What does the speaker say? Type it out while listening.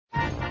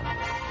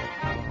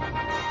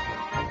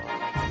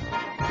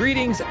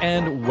Greetings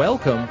and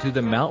welcome to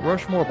the Mount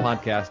Rushmore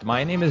podcast.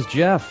 My name is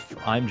Jeff.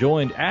 I'm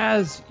joined,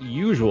 as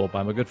usual,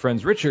 by my good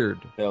friends Richard.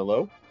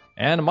 Hello.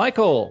 And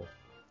Michael.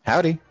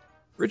 Howdy.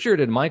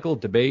 Richard and Michael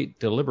debate,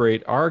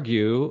 deliberate,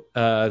 argue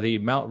the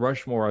Mount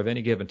Rushmore of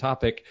any given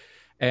topic.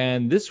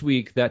 And this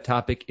week, that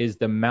topic is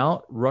the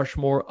Mount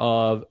Rushmore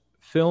of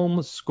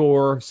film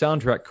score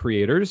soundtrack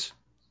creators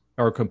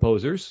or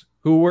composers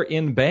who were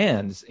in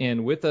bands.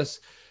 And with us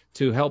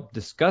to help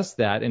discuss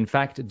that, in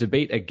fact,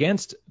 debate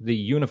against the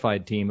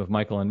unified team of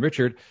Michael and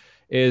Richard,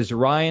 is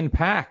Ryan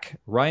Pack.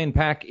 Ryan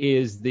Pack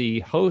is the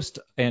host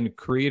and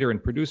creator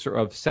and producer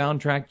of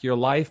Soundtrack Your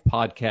Life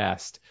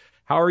podcast.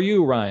 How are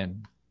you,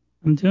 Ryan?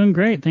 I'm doing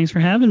great. Thanks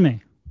for having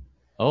me.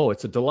 Oh,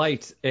 it's a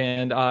delight.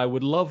 And I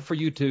would love for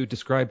you to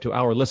describe to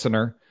our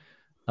listener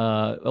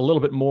a little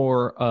bit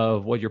more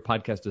of what your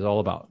podcast is all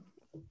about.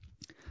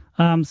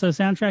 So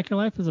Soundtrack Your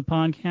Life is a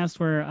podcast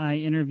where I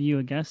interview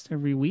a guest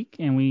every week,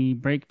 and we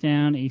break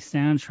down a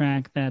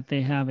soundtrack that they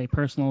have a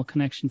personal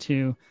connection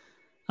to,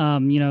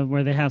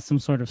 where they have some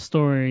sort of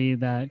story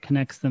that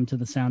connects them to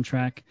the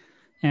soundtrack.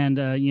 And,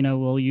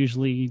 we'll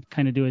usually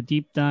kind of do a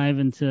deep dive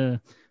into,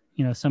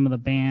 some of the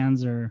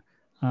bands or,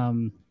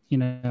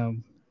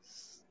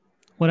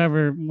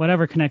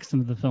 whatever connects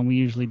them to the film. We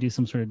usually do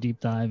some sort of deep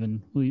dive,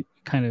 and we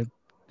kind of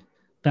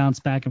bounce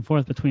back and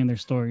forth between their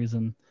stories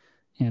and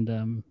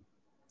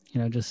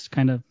just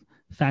kind of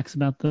facts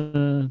about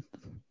the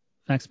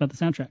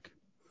soundtrack.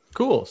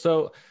 Cool.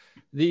 So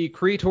the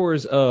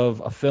creators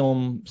of a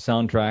film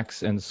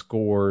soundtracks and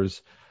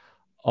scores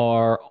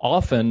are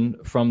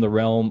often from the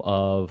realm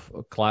of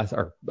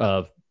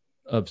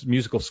of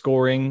musical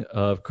scoring,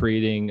 of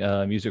creating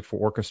music for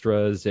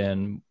orchestras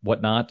and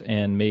whatnot,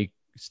 and may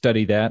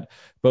study that.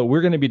 But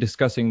we're going to be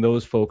discussing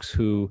those folks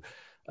who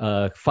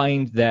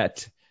find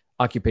that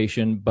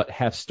occupation but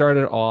have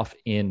started off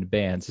in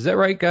bands. Is that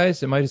right,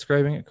 guys? Am I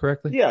describing it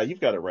correctly? Yeah, you've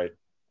got it right.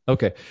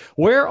 Okay.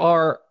 Where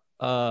are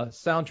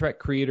soundtrack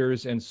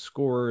creators and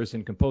scorers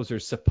and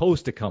composers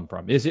supposed to come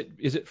from? Is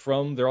it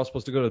from they're all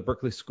supposed to go to the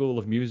Berklee School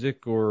of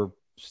Music or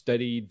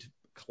studied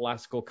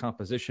classical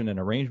composition and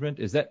arrangement?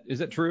 Is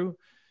that true?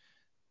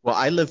 Well,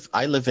 I live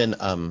in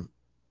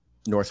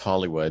North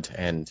Hollywood,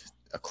 and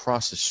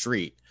across the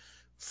street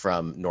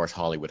from North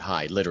Hollywood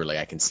High, literally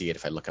I can see it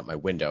if I look out my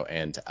window,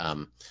 and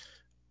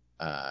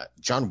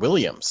John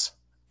Williams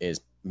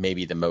is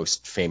maybe the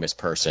most famous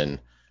person,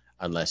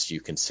 unless you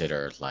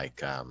consider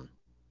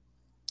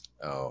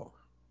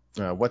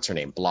what's her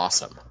name?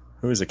 Blossom.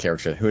 Who is the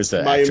character? Who is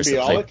the actress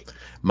that played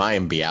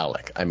Mayim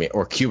Bialik? I mean,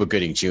 or Cuba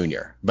Gooding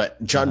Jr.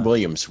 But John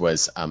Williams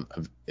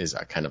is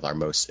kind of our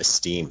most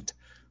esteemed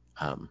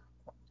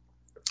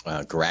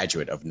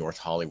graduate of North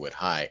Hollywood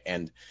High,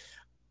 and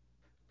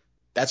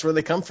that's where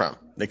they come from.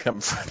 They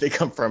come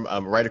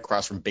from right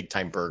across from Big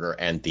Time Burger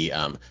and the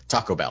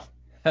Taco Bell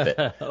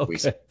that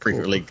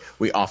Okay,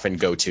 we often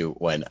go to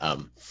when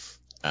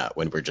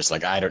we're just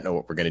like, I don't know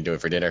what we're going to do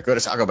for dinner. Go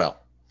to Taco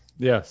Bell.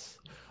 Yes.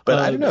 But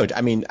I don't know.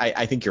 I mean,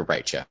 I think you're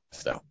right, Jeff,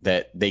 though,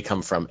 that they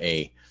come from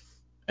a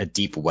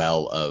deep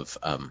well of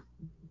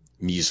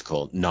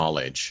musical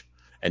knowledge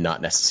and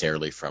not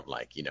necessarily from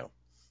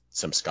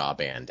some ska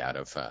band out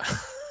of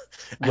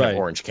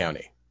Orange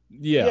County.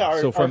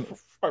 Yeah.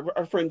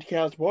 Our friend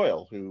Kaz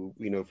Boyle, who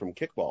we know from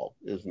Kickball,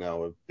 is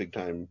now a big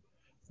time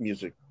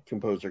music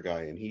composer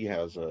guy, and he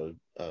has an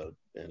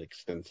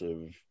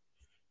extensive,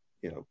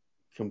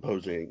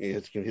 composing.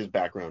 His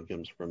background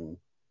comes from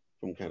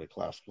kind of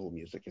classical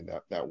music in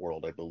that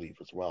world, I believe,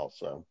 as well.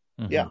 So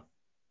yeah.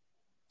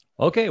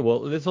 Okay,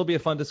 well, this will be a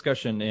fun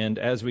discussion, and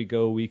as we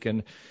go, we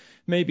can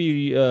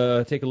maybe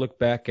take a look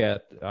back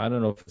at, I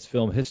don't know if it's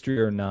film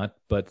history or not,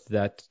 but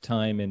that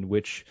time in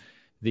which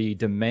the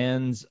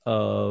demands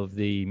of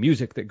the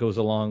music that goes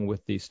along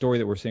with the story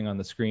that we're seeing on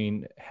the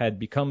screen had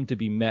become to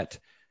be met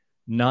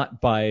not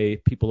by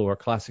people who are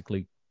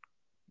classically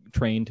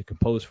trained to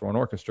compose for an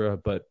orchestra,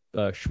 but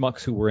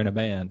schmucks who were in a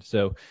band.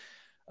 So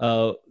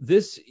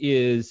this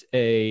is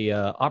a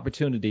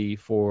opportunity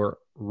for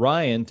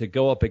Ryan to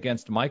go up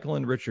against Michael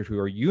and Richard, who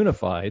are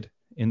unified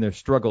in their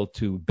struggle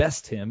to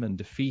best him and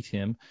defeat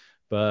him.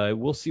 But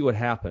we'll see what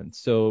happens.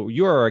 So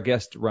you are our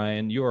guest,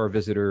 Ryan. You are our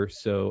visitor.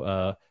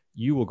 So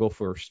you will go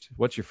first.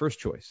 What's your first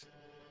choice?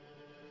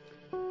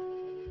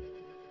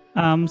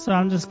 So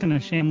I'm just going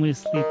to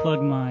shamelessly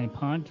plug my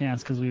podcast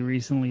because we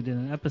recently did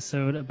an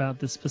episode about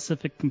this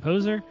specific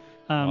composer.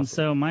 Awesome.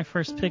 So my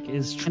first pick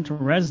is Trent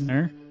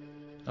Reznor,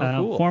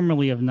 cool.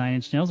 formerly of Nine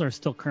Inch Nails, or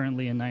still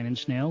currently in Nine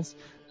Inch Nails.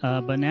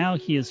 But now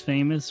he is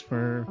famous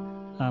for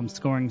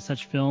scoring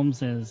such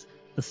films as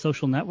The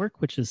Social Network,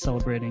 which is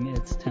celebrating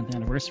its 10th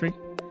anniversary.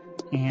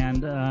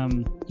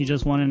 And he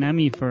just won an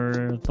Emmy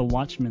for The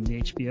Watchmen,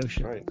 the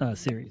HBO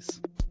series.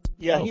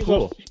 Yeah,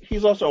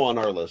 he's also on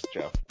our list,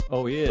 Jeff.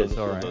 Oh, he is.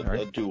 So all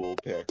right. A dual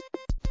pick.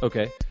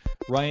 Okay.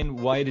 Ryan,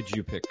 why did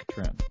you pick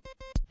Trent?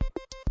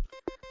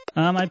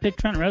 I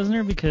picked Trent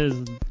Reznor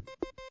because,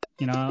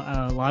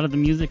 a lot of the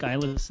music I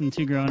listened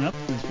to growing up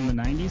was from the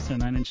 90s, so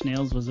Nine Inch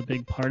Nails was a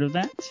big part of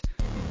that.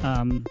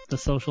 The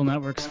Social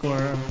Network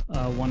score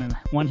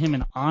won him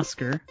an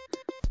Oscar,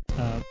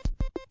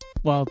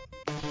 well,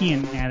 he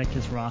and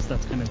Atticus Ross,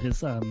 that's kind of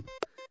his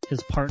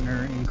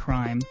partner in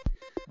crime.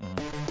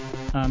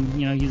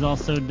 He's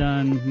also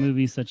done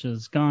movies such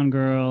as Gone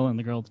Girl and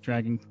The Girl with the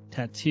Dragon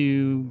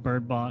Tattoo,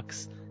 Bird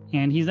Box,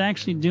 and he's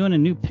actually doing a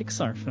new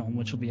Pixar film,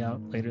 which will be out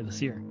later this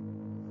year.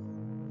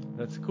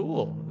 That's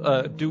cool.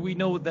 Do we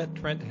know that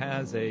Trent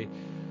has any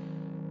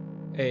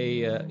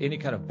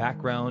kind of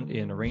background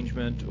in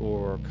arrangement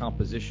or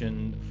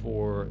composition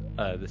for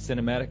the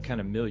cinematic kind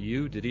of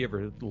milieu? Did he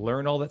ever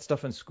learn all that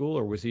stuff in school,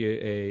 or was he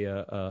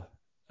a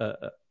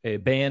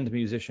band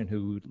musician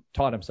who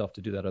taught himself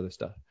to do that other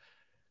stuff?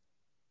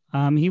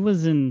 He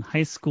was in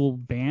high school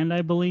band,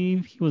 I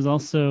believe. He was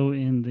also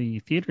in the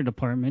theater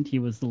department. He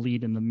was the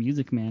lead in The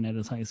Music Man at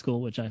his high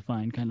school, which I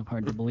find kind of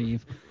hard to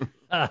believe.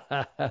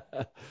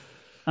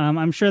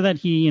 I'm sure that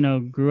he,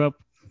 grew up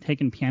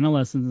taking piano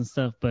lessons and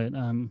stuff, but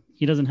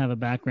he doesn't have a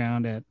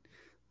background he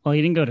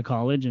didn't go to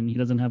college, and he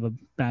doesn't have a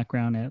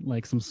background at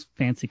like some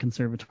fancy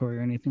conservatory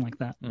or anything like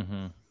that.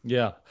 Mm-hmm.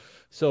 Yeah.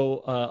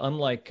 So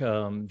unlike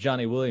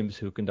Johnny Williams,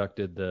 who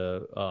conducted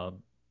the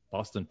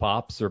Boston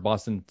Pops or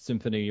Boston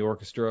Symphony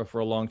Orchestra for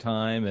a long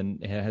time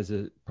and has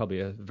probably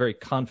a very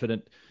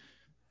confident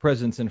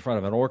presence in front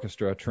of an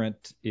orchestra,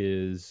 Trent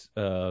is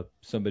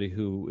somebody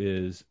who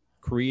is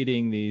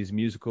creating these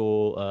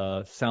musical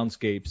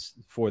soundscapes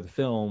for the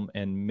film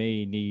and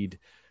may need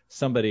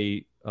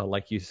somebody,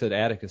 like you said,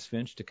 Atticus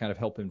Finch, to kind of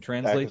help him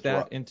translate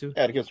into...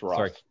 Atticus Ross.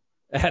 Sorry.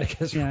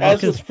 Atticus Ross.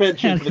 Atticus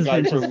Finch is the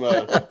guy from...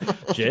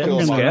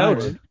 Jim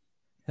Scout.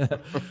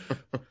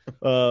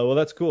 Well,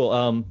 that's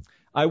cool.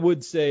 I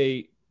would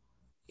say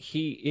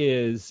he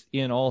is,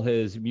 in all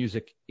his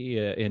music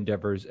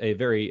endeavors, a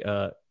very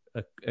a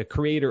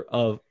creator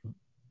of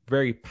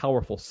very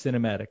powerful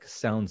cinematic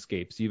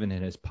soundscapes, even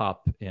in his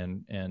pop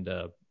and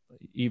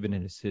even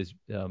in his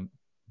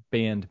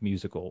band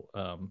musical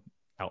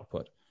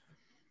output.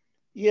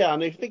 Yeah,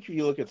 and I think if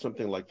you look at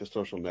something like the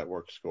Social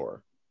Network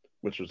score,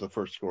 which was the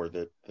first score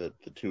that the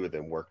two of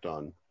them worked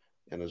on,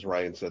 and as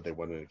Ryan said, they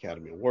won an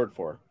Academy Award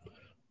for.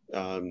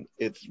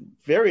 It's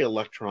very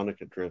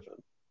electronica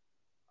driven.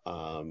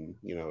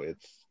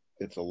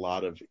 It's a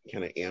lot of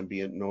kind of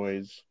ambient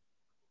noise,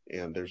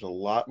 and there's a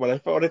lot. What I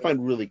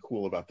find really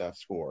cool about that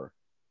score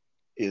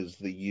is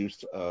the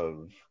use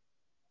of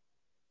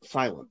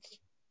silence.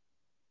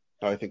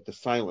 I think the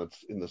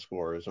silence in the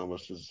score is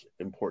almost as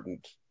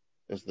important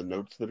as the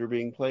notes that are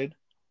being played.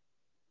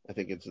 I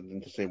think it's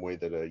in the same way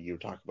that you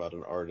talk about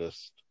an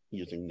artist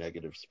using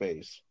negative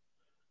space.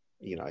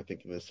 I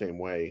think in the same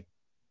way,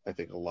 I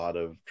think a lot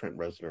of Trent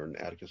Reznor and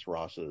Atticus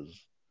Ross's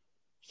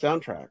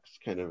soundtracks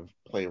kind of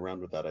play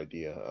around with that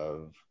idea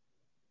of,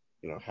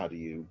 how do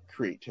you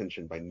create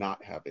tension by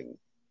not having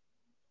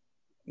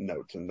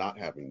notes and not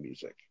having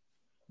music?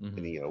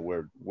 Mm-hmm.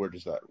 And where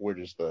does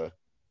the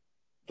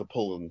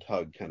pull and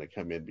tug kind of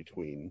come in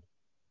between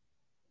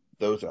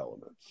those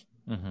elements?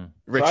 Mm-hmm.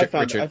 Richard,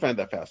 I find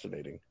that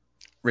fascinating.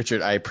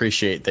 Richard, I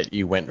appreciate that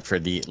you went for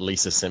the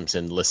Lisa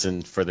Simpson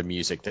listen for the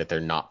music that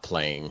they're not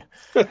playing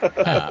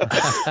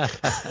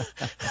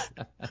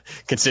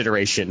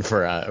consideration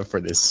for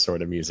this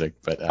sort of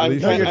music. But I'm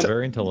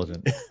very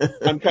intelligent.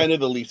 I'm kind of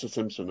the Lisa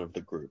Simpson of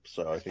the group,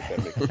 so I think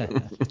that makes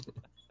sense.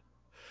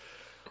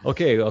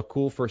 Okay, a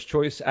cool first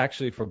choice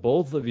actually for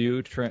both of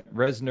you, Trent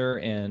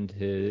Reznor and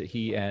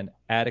he and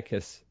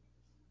Atticus.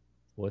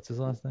 What's his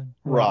last name?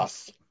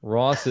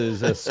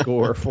 Ross's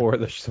score for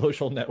the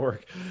Social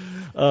Network.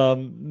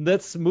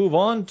 Let's move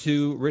on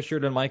to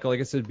Richard and Michael. I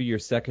guess it'd be your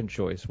second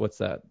choice. What's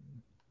that?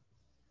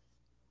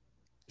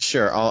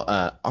 Sure.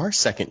 Our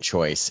second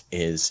choice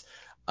is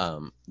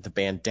the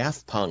band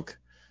Daft Punk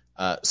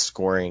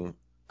scoring.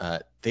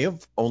 They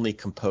have only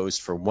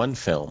composed for one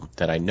film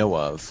that I know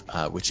of,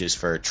 which is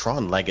for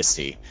Tron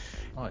Legacy.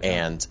 Oh,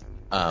 yeah. And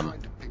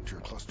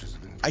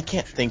I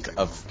can't think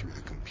of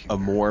a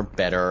more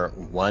better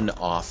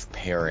one-off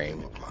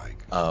pairing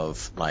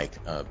of like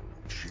a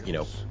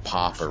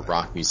pop or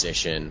rock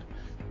musician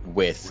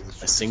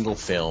with a single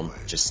film.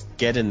 Just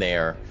get in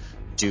there,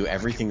 do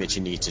everything that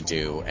you need to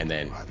do, and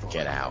then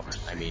get out.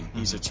 I mean,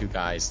 these are two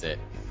guys that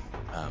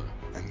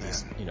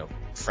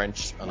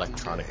French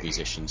electronic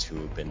musicians who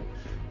have been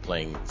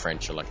playing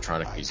French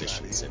electronic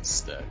musicians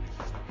since the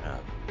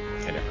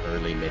kind of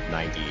early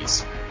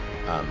mid-90s,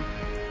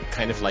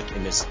 kind of like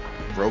in this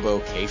robo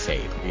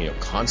kayfabe,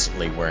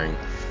 constantly wearing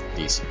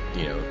these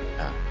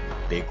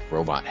big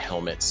robot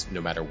helmets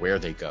no matter where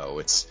they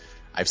go.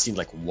 I've seen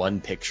like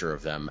one picture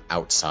of them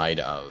outside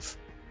of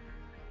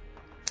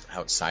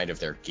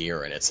their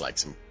gear, and it's like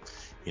some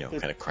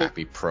kind of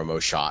crappy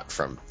promo shot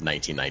from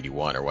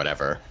 1991 or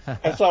whatever.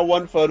 I saw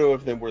one photo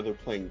of them where they're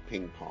playing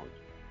ping pong.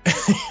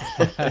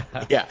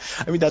 Yeah,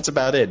 I mean that's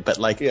about it. But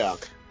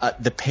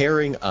the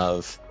pairing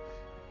of,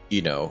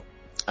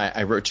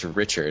 I wrote to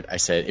Richard. I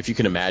said, if you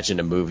can imagine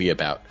a movie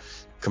about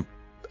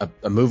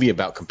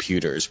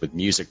computers with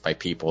music by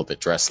people that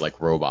dress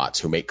like robots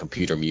who make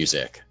computer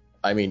music,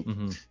 I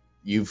mean,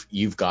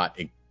 you've got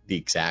the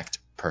exact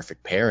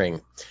perfect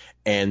pairing.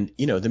 And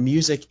the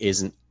music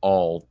isn't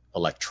all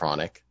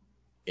electronic.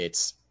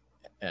 It's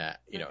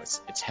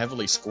it's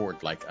heavily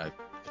scored like a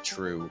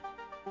true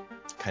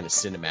kind of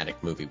cinematic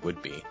movie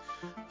would be,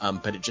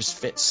 but it just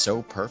fits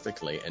so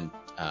perfectly and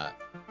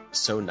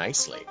so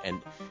nicely.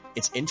 And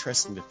it's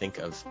interesting to think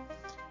of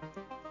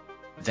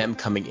them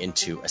coming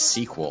into a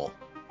sequel,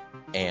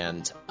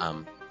 and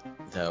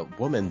the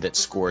woman that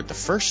scored the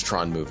first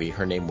Tron movie,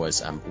 her name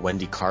was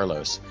Wendy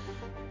Carlos.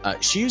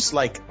 She's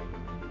like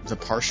the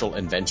partial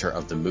inventor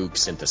of the Moog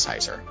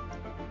synthesizer,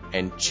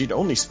 and she'd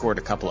only scored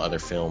a couple other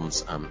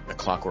films, A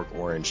Clockwork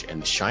Orange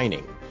and The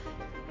Shining.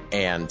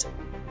 And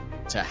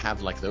to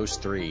have like those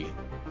three,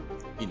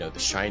 The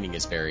Shining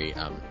is very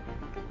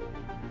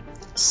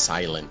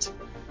silent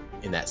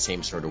in that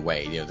same sort of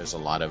way. There's a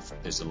lot of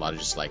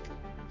just like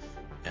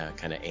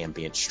kind of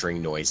ambient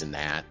string noise in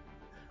that.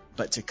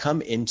 But to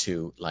come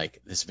into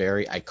like this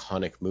very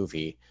iconic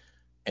movie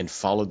and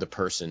follow the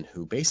person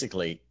who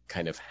basically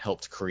kind of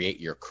helped create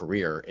your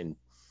career in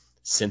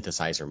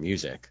synthesizer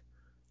music,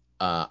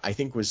 I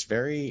think was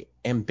very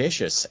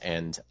ambitious.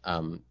 And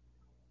I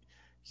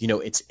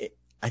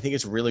think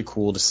it's really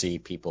cool to see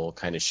people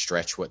kind of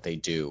stretch what they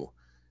do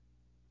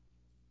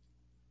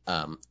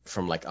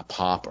from like a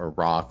pop or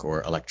rock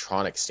or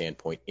electronic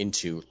standpoint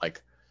into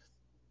like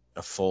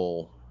a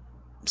full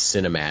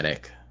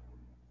cinematic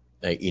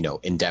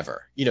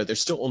endeavor. They're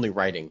still only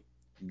writing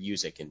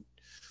music in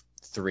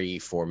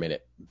 3-4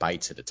 minute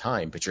bites at a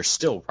time, but you're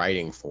still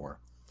writing for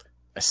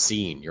a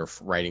scene. You're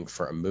writing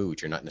for a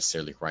mood. You're not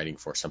necessarily writing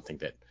for something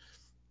that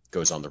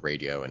goes on the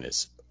radio and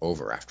is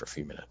over after a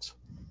few minutes.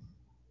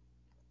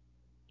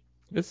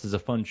 This is a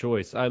fun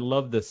choice. I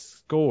love the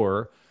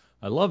score.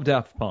 I love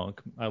Daft Punk.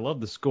 I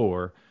love the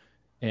score,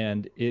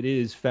 and it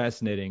is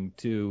fascinating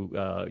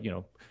to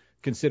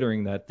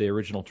considering that the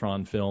original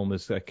Tron film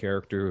is a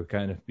character who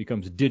kind of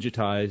becomes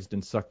digitized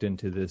and sucked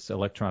into this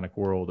electronic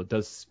world. It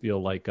does feel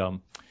like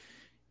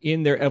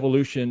in their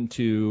evolution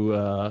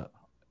to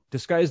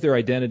disguise their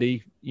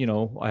identity,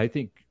 I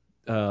think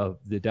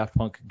the Daft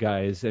Punk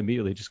guys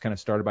immediately just kind of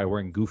started by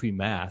wearing goofy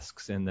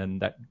masks, and then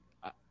that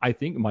I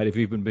think might have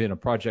even been a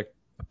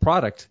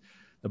byproduct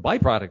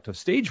of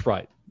stage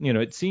fright.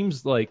 It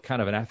seems like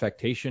kind of an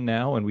affectation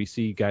now, and we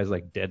see guys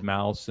like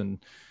Deadmau5 and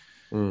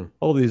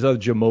all these other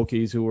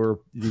jamokis who are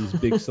these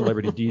big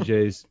celebrity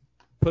DJs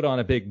put on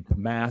a big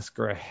mask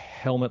or a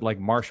helmet like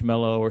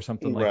Marshmello or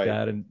something like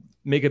that and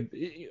make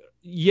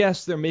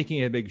yes, they're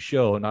making a big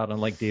show, not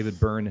unlike David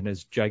Byrne in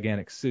his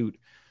gigantic suit.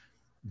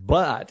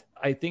 But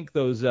I think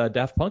those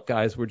Daft Punk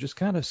guys were just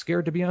kind of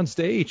scared to be on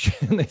stage,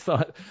 and they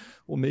thought,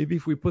 well, maybe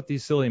if we put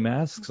these silly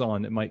masks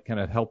on, it might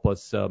kind of help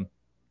us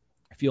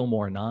feel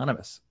more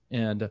anonymous.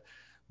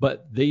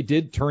 But they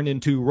did turn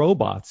into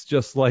robots,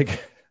 just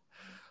like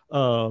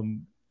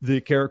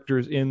the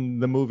characters in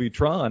the movie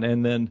Tron.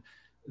 And then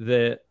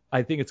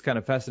I think it's kind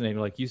of fascinating,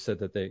 like you said,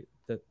 that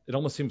it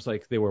almost seems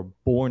like they were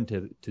born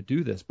to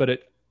do this.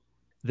 But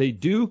they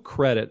do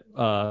credit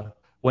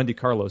Wendy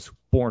Carlos,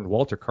 born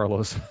Walter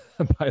Carlos,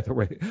 by the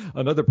way,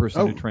 another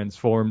person who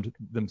transformed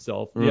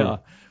themselves. Yeah.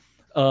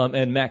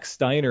 And Max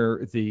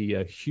Steiner,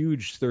 the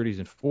huge 30s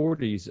and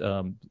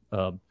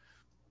 40s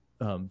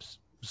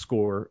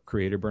score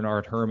creator,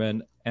 Bernard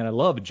Herrmann, and I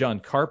love John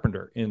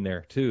Carpenter in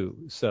there too.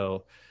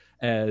 So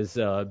as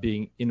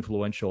being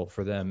influential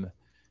for them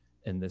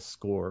in this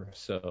score.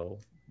 So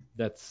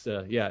that's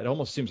it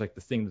almost seems like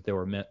the thing that they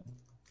were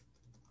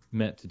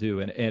meant to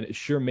do, and it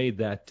sure made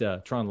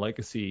that Tron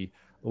Legacy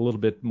a little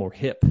bit more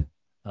hip,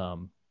 at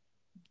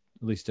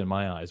least in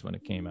my eyes when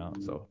it came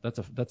out. So that's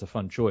a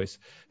fun choice.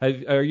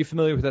 Are you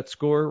familiar with that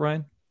score,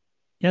 Ryan?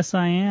 Yes,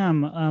 I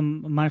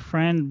am. My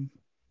friend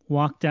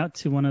walked out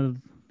to one of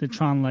the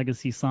Tron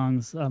Legacy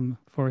songs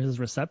for his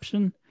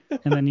reception,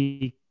 and then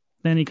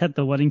he cut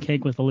the wedding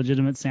cake with a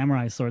legitimate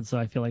samurai sword. So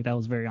I feel like that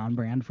was very on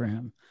brand for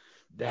him.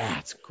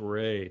 That's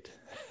great.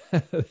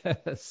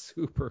 That's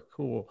super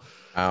cool.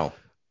 Wow.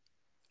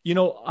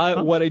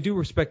 What I do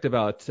respect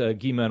about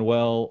Guy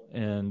Manuel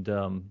and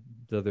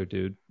the other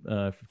dude,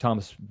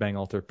 Thomas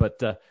Bangalter, but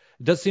it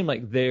does seem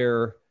like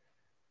their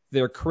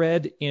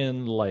cred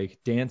in like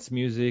dance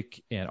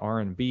music and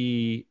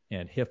R&B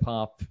and hip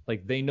hop,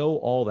 like they know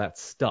all that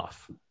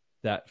stuff.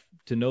 That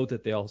to know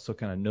that they also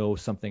kind of know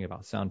something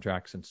about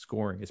soundtracks and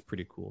scoring is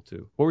pretty cool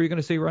too. What were you going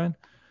to say, Ryan?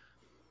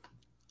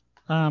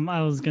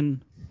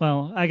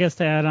 I guess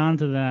to add on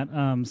to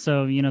that,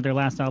 so their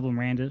last album,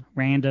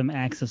 Random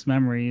Access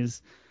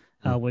Memories,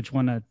 which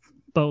won a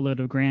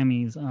boatload of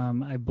Grammys.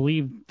 I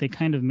believe they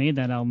kind of made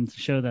that album to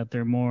show that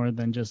they're more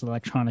than just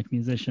electronic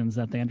musicians,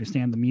 that they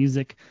understand the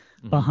music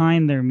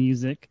behind their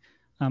music.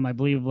 I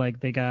believe like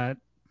they got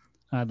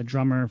the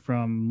drummer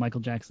from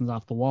Michael Jackson's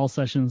Off the Wall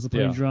sessions to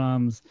play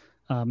drums.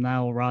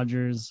 Nile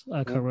Rodgers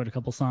co-wrote a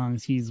couple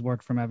songs. He's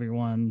worked from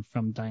everyone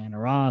from Diana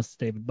Ross,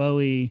 David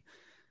Bowie.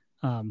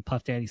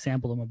 Puff Daddy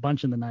sampled him a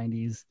bunch in the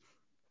 90s.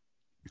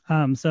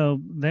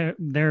 So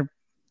they're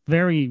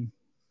very,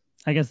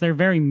 I guess they're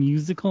very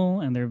musical,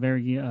 and they're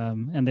very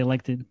and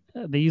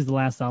they use the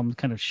last album to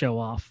kind of show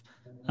off.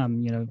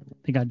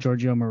 They got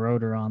Giorgio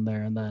Moroder on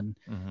there, and then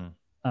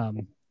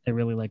they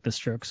really like the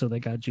Strokes, so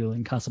they got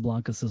Julian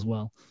Casablancas as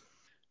well.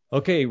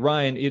 Okay,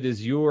 Ryan, it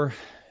is your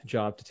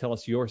job to tell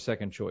us your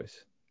second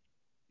choice.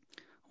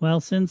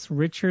 Well, since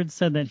Richard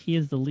said that he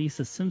is the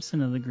Lisa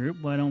Simpson of the group,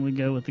 why don't we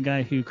go with the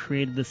guy who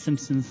created the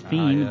Simpsons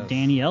theme, yes.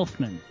 Danny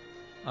Elfman.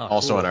 Oh,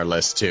 Also cool. on our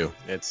list too.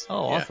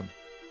 Awesome.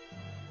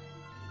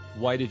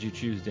 Why did you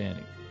choose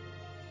Danny?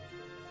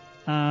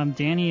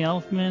 Danny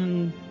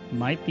Elfman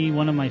might be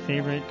one of my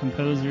favorite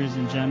composers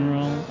in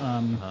general.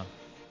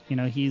 You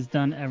know, he's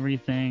done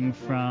everything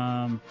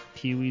from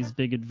Pee-wee's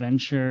Big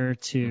Adventure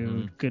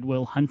to Good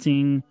Will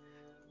Hunting.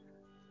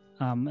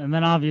 And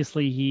then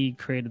obviously he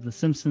created the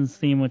Simpsons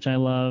theme, which I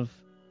love.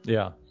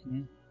 Yeah.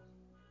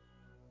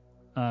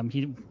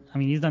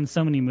 He's done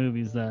so many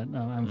movies that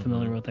I'm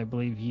familiar with. I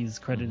believe he's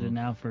credited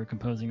now for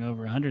composing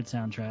over 100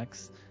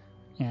 soundtracks,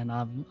 and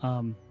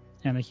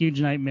a huge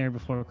Nightmare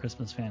Before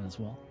Christmas fan as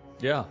well.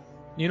 Yeah.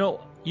 You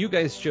know, you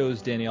guys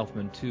chose Danny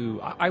Elfman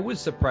too. I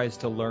was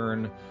surprised to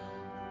learn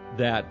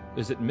that,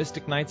 is it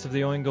Mystic Knights of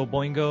the Oingo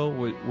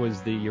Boingo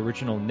was the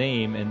original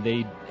name, and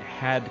they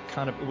had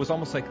it was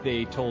almost like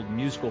they told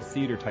musical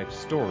theater type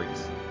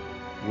stories,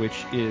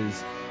 which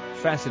is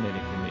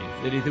fascinating for me.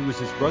 It was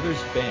his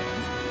brother's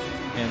band,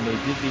 and they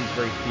did these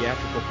very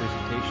theatrical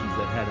presentations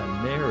that had a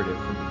narrative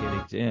from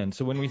beginning to end.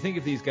 So when we think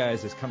of these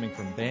guys as coming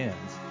from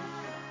bands,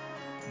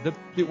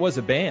 it was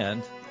a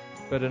band,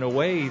 but in a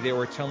way they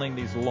were telling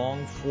these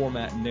long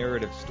format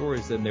narrative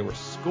stories, and they were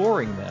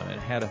scoring them, and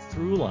it had a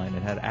through line,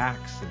 it had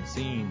acts and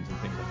scenes and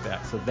things like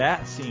that. So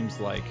that seems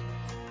like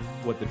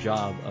what the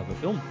job of a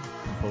film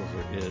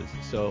composer is.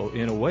 So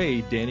in a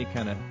way, Danny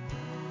kind of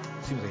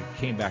seems like he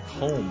came back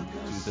home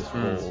to this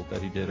role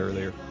that he did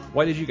earlier.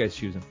 Why did you guys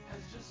choose him?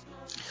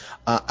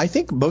 I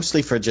think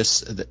mostly for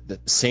just the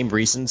same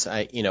reasons.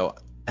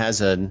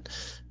 As an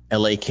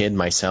LA kid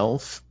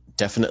myself,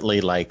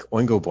 definitely like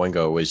Oingo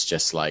Boingo was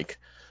just like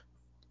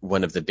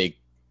one of the big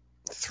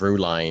through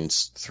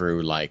lines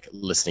through like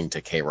listening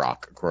to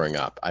K-rock growing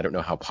up. I don't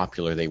know how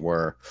popular they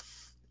were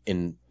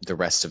in the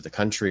rest of the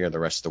country or the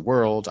rest of the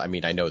world. I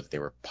mean, I know that they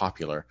were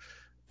popular.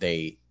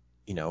 They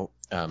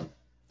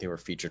were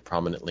featured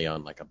prominently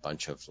on like a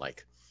bunch of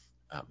like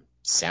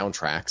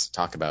soundtracks.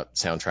 Talk about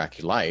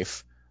soundtracky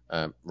life.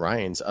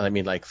 Ryan's, I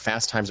mean, like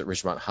Fast Times at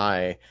Ridgemont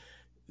High,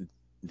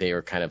 they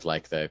were kind of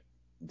like the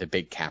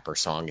big capper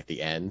song at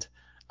the end.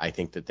 I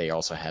think that they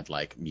also had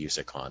like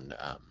music on,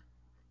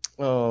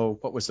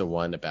 what was the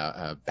one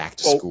about Back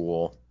to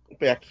School?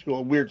 Back to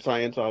School, Weird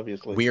Science,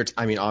 obviously.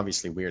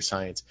 Obviously Weird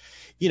Science.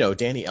 You know,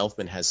 Danny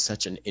Elfman has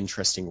such an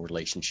interesting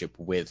relationship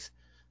with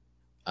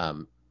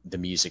the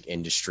music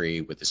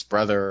industry, with his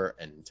brother,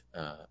 and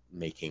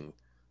making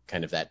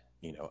kind of that,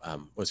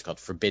 what's it called,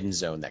 Forbidden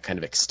Zone, that kind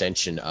of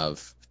extension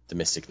of the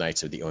Mystic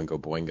Knights of the Oingo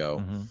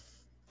Boingo,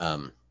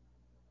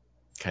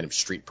 kind of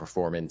street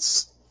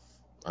performance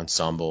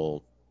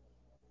ensemble,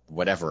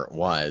 whatever it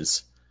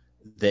was,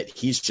 that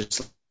he's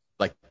just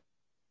like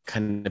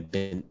kind of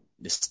been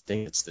this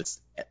thing. It's this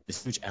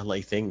huge LA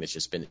thing that's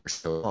just been for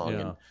so long.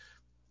 Yeah.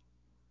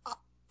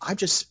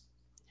 And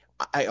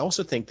I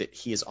also think that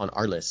he is on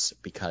our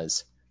list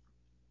because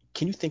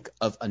can you think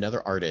of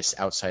another artist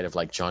outside of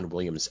like John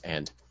Williams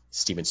and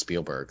Steven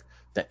Spielberg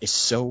that is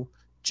so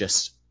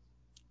just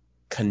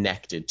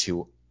connected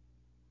to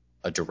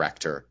a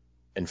director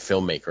and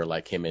filmmaker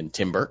like him and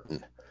Tim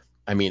Burton?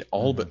 I mean,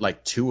 all but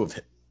like two of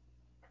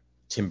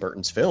Tim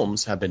Burton's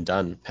films have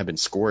been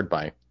scored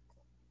by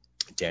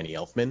Danny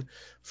Elfman,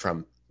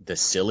 from the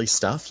silly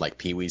stuff like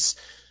Pee-wee's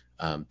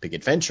Big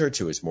Adventure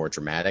to his more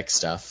dramatic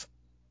stuff.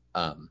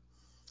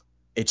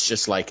 It's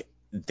just like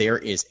there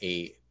is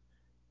a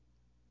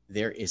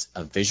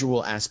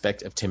visual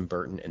aspect of Tim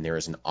Burton and there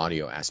is an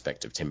audio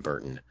aspect of Tim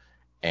Burton,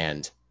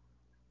 and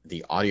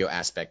the audio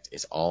aspect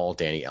is all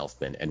Danny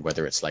Elfman. And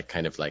whether it's like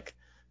kind of like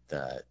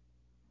the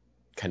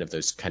kind of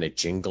those kind of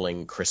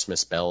jingling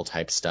Christmas bell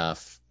type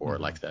stuff, or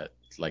like the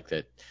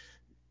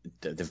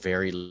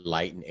very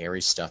light and airy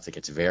stuff that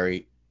gets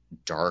very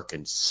dark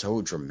and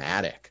so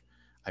dramatic.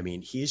 I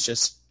mean, he is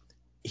just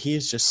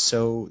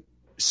so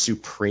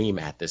supreme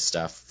at this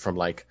stuff, from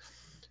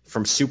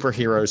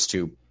superheroes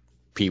to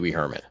Pee Wee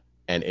Herman,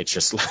 and it's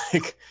just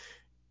like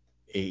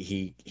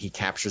he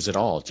captures it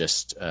all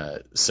just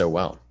so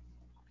well.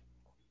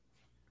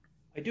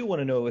 I do want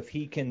to know if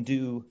he can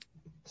do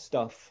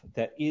stuff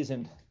that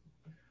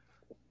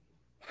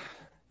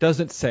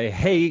doesn't say,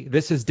 hey,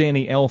 this is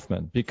Danny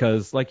Elfman,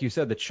 because like you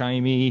said, the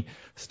chimey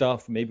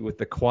stuff, maybe with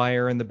the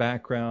choir in the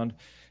background,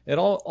 it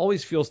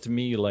always feels to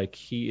me like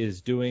he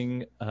is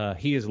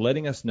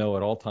letting us know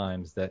at all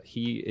times that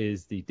he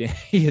is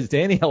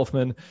Danny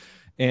Elfman,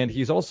 and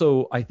he's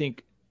also, I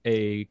think,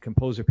 a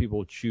composer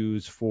people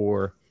choose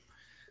for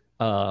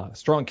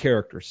strong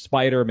characters: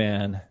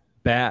 Spider-Man,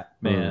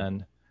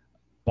 Batman,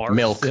 Bart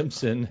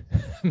Simpson,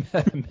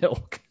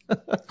 Milk.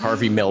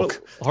 Harvey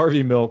Milk.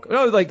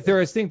 No, like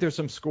I think there's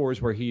some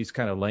scores where he's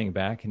kind of laying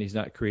back and he's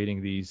not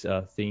creating these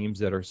themes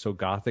that are so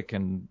gothic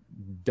and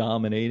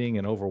dominating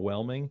and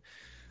overwhelming.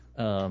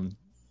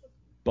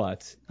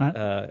 But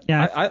I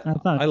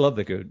love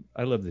the dude.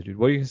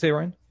 What are you gonna say,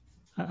 Ryan?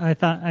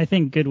 I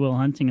think Good Will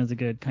Hunting is a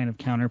good kind of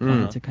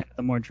counterpoint to kind of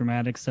the more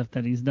dramatic stuff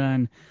that he's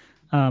done.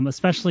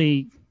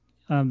 Especially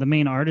the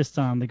main artist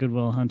on the Good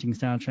Will Hunting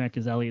soundtrack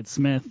is Elliott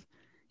Smith,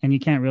 and you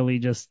can't really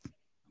just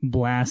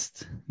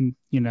blast, you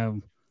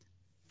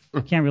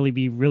can't really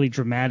be really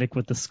dramatic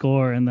with the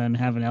score and then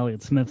have an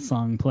Elliott Smith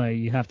song play.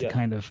 You have to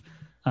kind of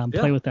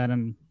play with that,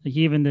 and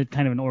he even did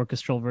kind of an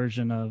orchestral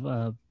version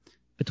of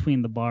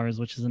Between the Bars,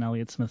 which is an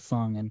Elliott Smith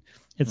song, and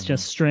it's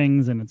just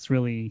strings, and it's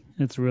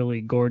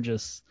really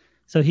gorgeous.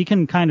 So he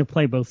can kind of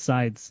play both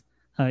sides,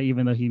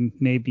 even though he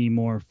may be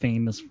more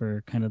famous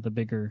for kind of the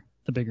bigger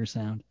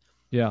sound.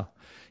 Yeah,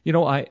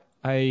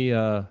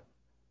 I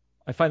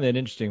find that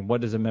interesting.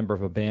 What does a member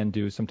of a band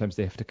do? Sometimes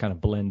they have to kind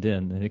of blend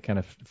in, and it kind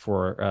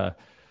of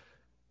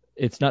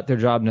it's not their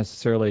job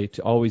necessarily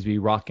to always be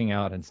rocking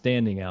out and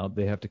standing out.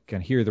 They have to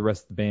kind of hear the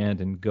rest of the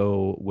band and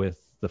go with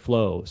the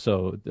flow.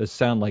 So it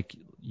sounds like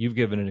you've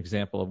given an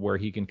example of where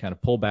he can kind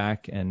of pull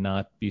back and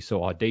not be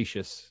so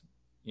audacious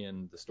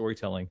in the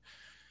storytelling.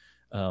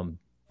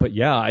 But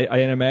yeah, I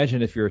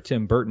imagine if you're a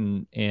Tim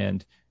Burton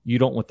and you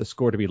don't want the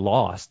score to be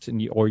lost,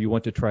 or you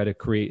want to try to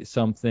create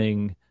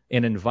something,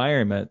 an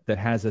environment that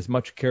has as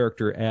much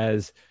character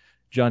as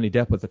Johnny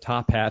Depp with a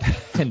top hat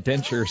and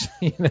dentures,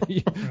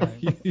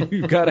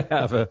 you've got to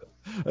have a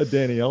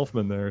Danny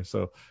Elfman there.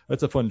 So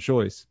that's a fun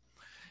choice.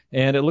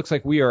 And it looks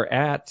like we've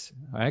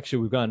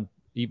gone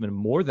even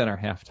more than our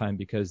halftime,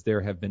 because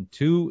there have been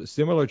two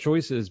similar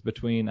choices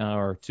between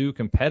our two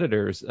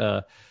competitors.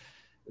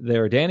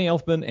 Danny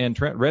Elfman and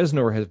Trent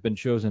Reznor has been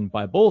chosen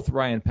by both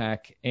Ryan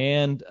Pack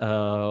and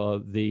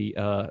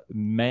the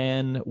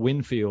Man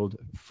Winfield,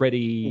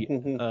 Freddie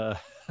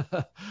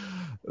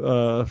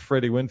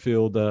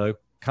Winfield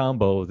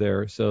combo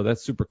there. So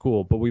that's super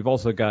cool. But we've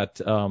also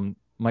got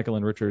Michael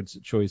and Richard's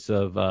choice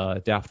of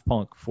Daft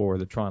Punk for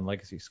the Tron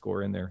Legacy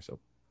score in there. So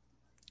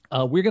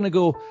we're going to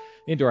go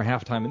into our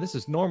halftime, and this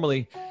is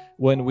normally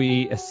when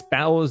we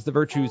espouse the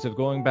virtues of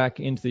going back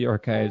into the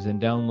archives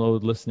and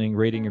download, listening,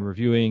 rating, and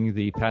reviewing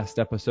the past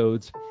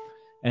episodes.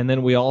 And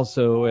then we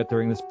also,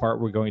 during this part,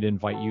 we're going to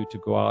invite you to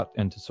go out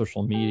into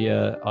social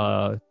media,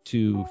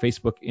 to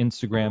Facebook,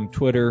 Instagram,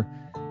 Twitter,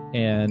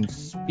 and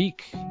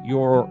speak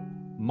your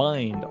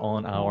mind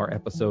on our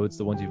episodes,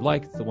 the ones you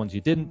liked, the ones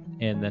you didn't,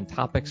 and then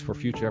topics for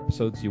future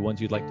episodes, the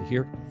ones you'd like to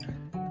hear.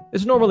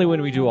 It's normally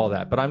when we do all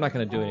that, but I'm not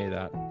going to do any of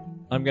that.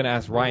 I'm going to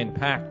ask Ryan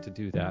Pack to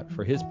do that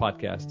for his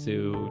podcast,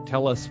 to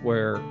tell us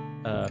where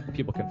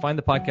people can find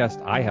the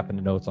podcast. I happen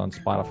to know it's on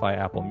Spotify,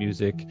 Apple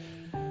Music,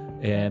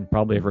 and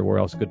probably everywhere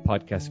else good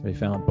podcasts can be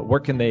found. But where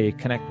can they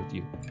connect with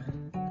you?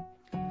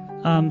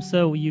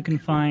 So you can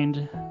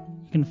find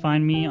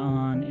me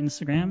on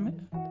Instagram.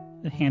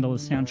 The handle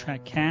is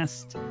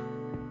SoundtrackCast.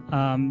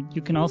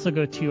 You can also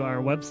go to our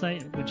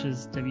website, which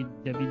is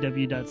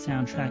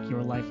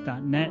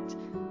www.soundtrackyourlife.net.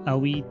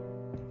 We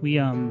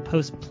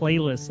post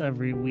playlists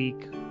every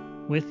week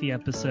with the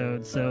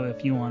episode, so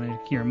if you want to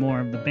hear more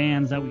of the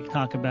bands that we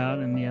talk about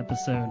in the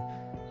episode,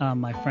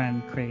 my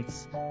friend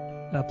creates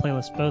a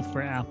playlist both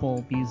for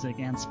Apple Music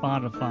and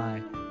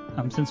Spotify.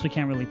 Since we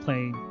can't really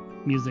play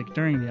music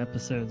during the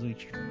episodes, we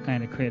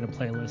kind of create a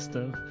playlist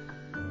of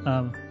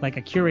like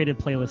a curated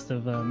playlist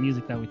of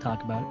music that we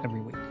talk about every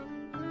week.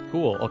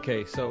 Cool.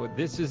 Okay, so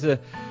this is a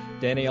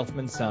Danny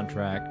Elfman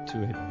soundtrack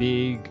to a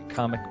big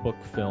comic book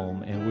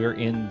film, and we're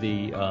in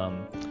the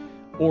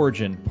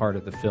origin part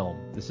of the film.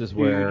 This is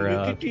where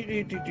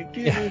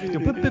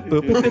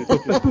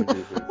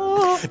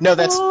no,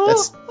 that's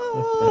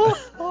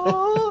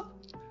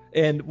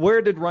and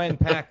where did Ryan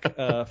Pack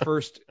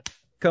first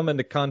come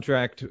into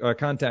contact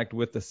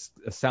with the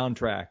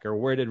soundtrack, or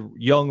where did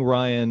young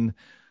Ryan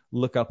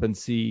look up and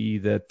see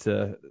that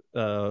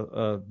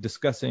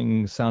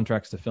discussing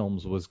soundtracks to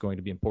films was going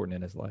to be important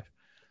in his life?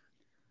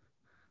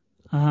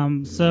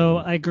 So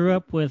I grew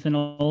up with an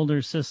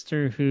older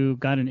sister who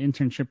got an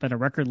internship at a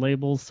record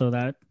label,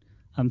 so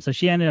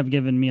she ended up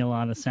giving me a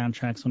lot of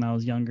soundtracks when I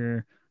was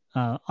younger,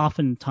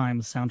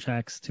 oftentimes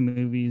soundtracks to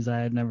movies I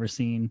had never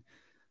seen.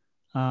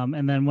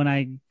 And then when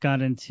I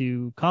got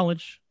into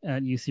college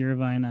at UC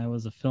Irvine, I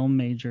was a film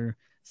major,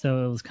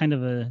 so it was kind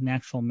of a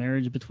natural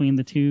marriage between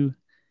the two.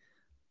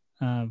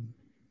 And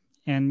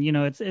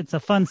it's a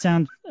fun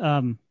and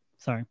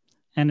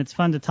it's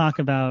fun to talk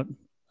about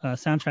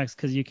soundtracks,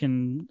 because you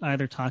can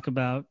either talk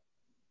about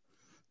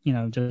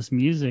just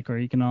music, or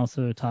you can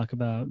also talk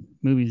about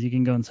movies. You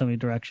can go in so many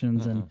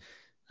directions, and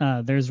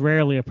there's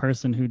rarely a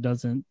person who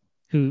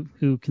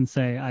can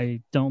say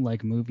I don't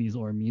like movies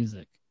or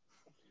music.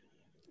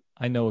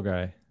 I know a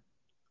guy.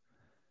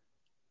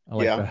 I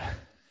like that.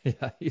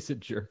 Yeah, he's a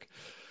jerk.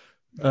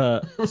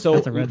 So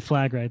that's a red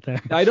flag right there.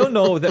 I don't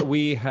know that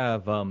we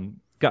have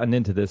gotten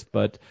into this,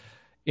 but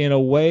in a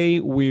way,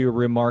 we're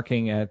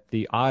remarking at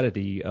the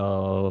oddity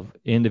of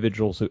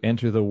individuals who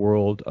enter the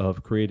world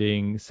of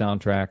creating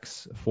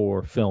soundtracks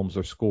for films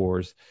or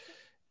scores,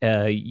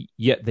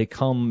 yet they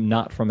come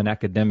not from an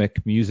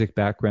academic music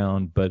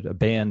background, but a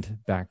band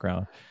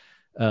background.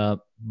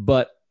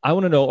 But I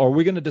want to know, are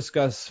we going to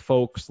discuss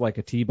folks like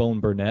a T-Bone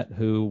Burnett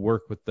who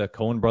worked with the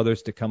Coen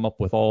brothers to come up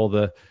with all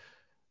the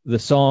the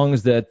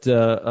songs that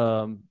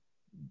the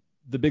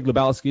Big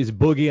Lebowski is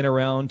boogieing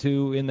around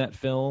to in that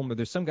film, or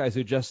there's some guys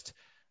who just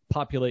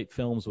populate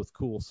films with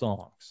cool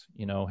songs.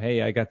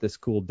 Hey, I got this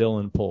cool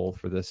Dylan pull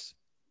for this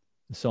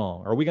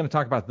song. Are we going to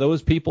talk about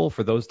those people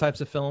for those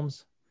types of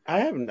films?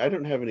 I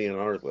don't have any on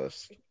our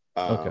list.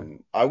 Okay.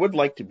 I would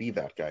like to be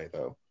that guy,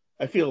 though.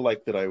 I feel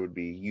like that I would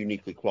be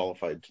uniquely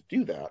qualified to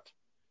do that.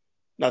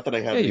 Not that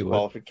I have any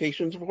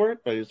qualifications for it,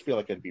 but I just feel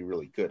like I'd be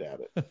really good at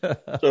it.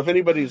 So if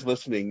anybody's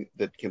listening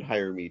that can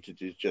hire me to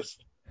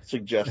just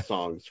suggest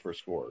songs for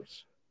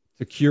scores.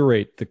 To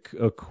curate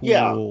a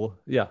cool...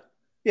 Yeah.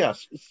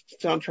 Yes,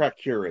 soundtrack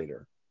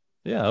curator.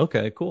 Yeah,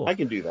 okay, cool. I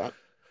can do that.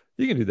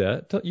 You can do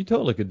that. You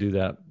totally could do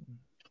that.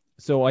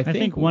 So I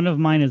think one of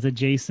mine is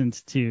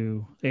adjacent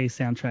to a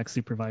soundtrack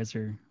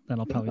supervisor that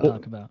I'll probably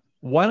talk about.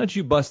 Why don't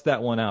you bust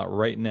that one out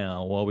right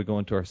now while we go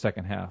into our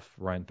second half,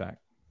 Ryan Pack?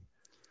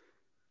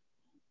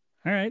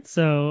 All right,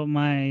 so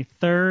the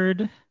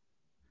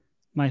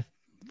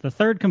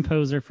third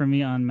composer for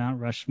me on Mount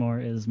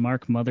Rushmore is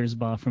Mark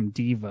Mothersbaugh from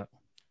Devo.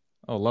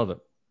 Oh, love it.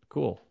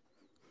 Cool.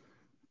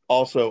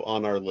 Also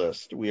on our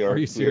list. Are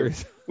you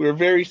serious? We're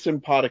very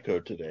simpatico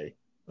today.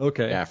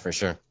 Okay. Yeah, for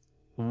sure.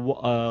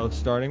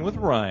 Starting with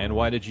Ryan,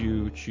 why did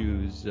you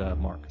choose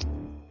Mark?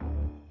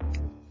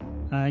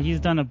 He's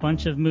done a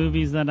bunch of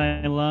movies that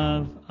I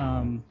love.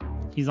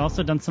 He's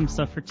also done some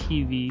stuff for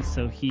TV,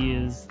 so he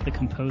is the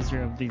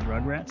composer of the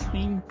Rugrats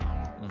theme.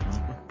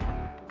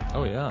 Mm-hmm.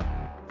 Oh, yeah.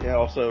 Yeah,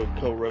 also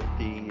co-wrote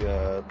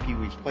the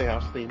Pee-wee's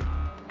Playhouse theme.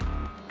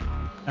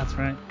 That's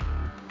right.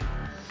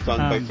 Sung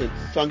by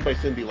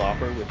Cyndi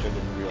Lauper, which I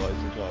didn't realize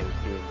until I was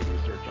doing the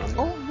research on it.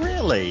 Oh,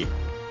 really?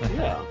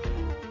 Yeah.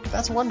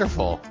 That's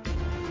wonderful.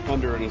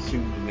 Under an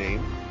assumed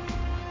name.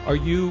 Are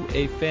you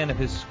a fan of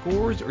his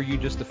scores, or are you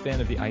just a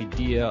fan of the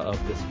idea of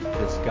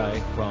this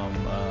guy from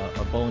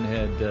a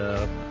bonehead,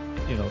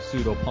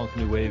 pseudo-punk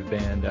new wave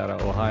band out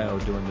of Ohio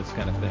doing this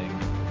kind of thing?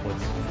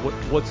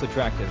 What's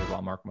attractive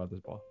about Mark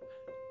Mothersbaugh?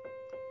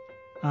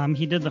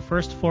 He did the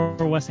first 4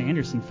 Wes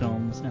Anderson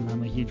films, and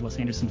I'm a huge Wes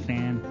Anderson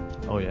fan.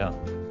 Oh, yeah.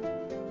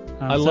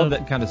 I love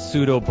that kind of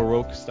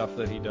pseudo-Baroque stuff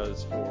that he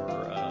does for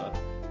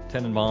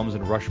Tenenbaums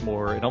and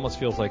Rushmore. It almost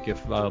feels like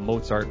if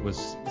Mozart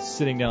was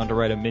sitting down to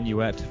write a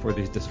minuet for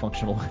these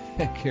dysfunctional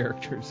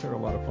characters. They're a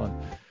lot of fun.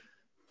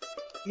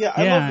 Yeah,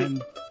 I love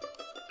it.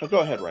 Oh,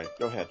 go ahead, Ryan.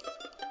 Go ahead.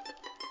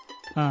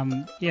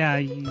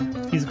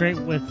 He's great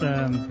with...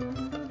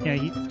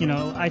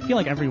 I feel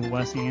like every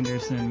Wes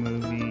Anderson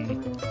movie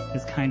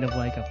is kind of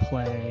like a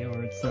play,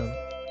 or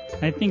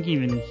I think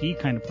even he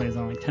kind of plays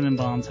on, like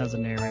Tenenbaums has a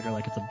narrator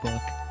like it's a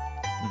book.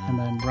 Mm-hmm. And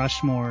then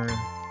Rushmore,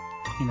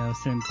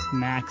 since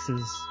Max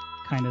is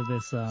kind of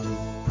this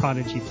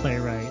prodigy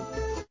playwright,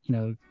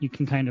 you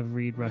can kind of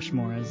read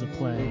Rushmore as a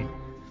play.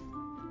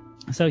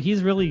 So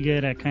he's really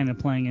good at kind of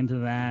playing into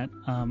that.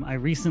 I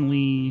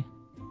recently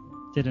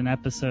did an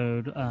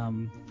episode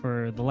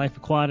for The Life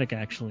Aquatic,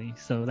 actually.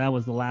 So that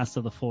was the last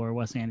of the 4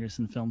 Wes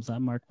Anderson films that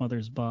Mark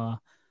Mothersbaugh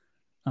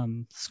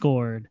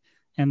scored.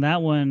 And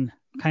that one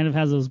kind of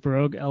has those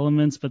Baroque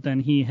elements, but then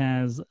he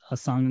has a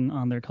song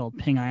on there called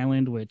Ping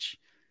Island, which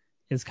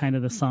is kind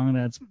of the song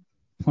that's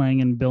playing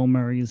in Bill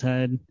Murray's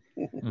head.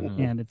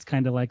 Mm-hmm. And it's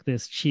kind of like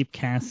this cheap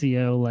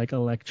Casio, like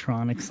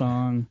electronic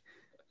song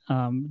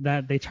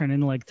that they turn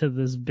into like to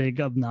this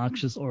big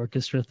obnoxious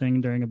orchestra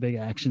thing during a big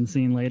action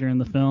scene later in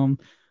the film.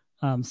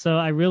 So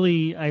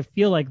I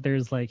feel like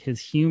there's like his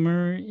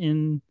humor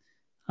in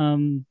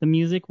the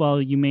music,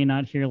 while you may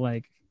not hear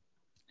like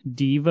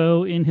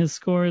Devo in his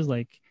scores.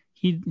 Like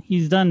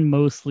he's done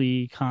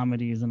mostly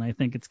comedies, and I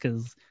think it's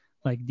because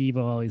like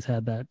Devo always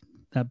had that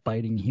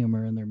biting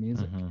humor in their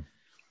music. Mm-hmm.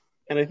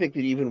 And I think that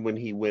even when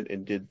he went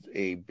and did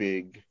a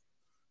big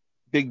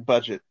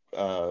budget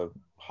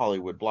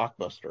Hollywood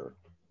blockbuster,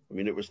 I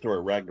mean, it was Thor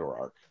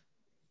Ragnarok.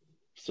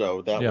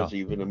 So that was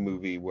even a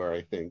movie where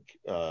I think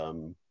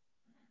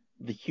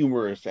the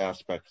humorous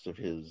aspects of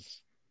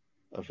his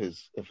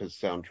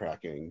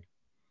soundtracking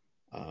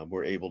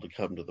were able to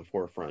come to the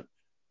forefront.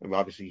 I mean,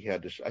 obviously he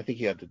had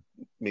to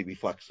maybe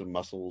flex some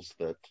muscles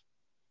that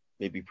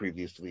maybe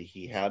previously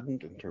he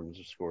hadn't in terms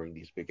of scoring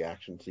these big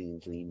action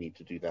scenes, and you need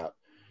to do that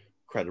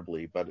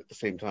credibly. But at the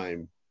same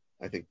time,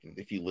 I think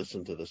if you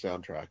listen to the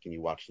soundtrack and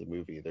you watch the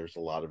movie, there's a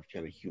lot of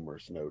kind of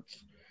humorous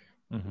notes,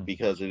 mm-hmm.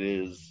 because it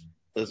is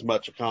as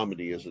much a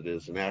comedy as it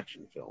is an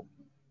action film.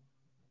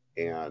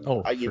 And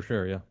for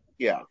sure, yeah.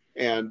 Yeah,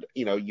 and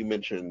you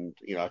mentioned,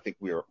 I think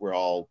we're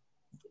all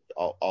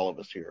of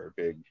us here are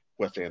big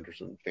Wes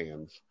Anderson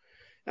fans,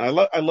 and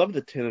I love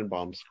the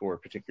Tenenbaum score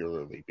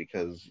particularly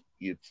because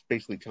it's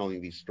basically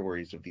telling these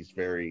stories of these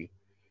very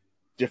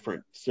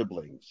different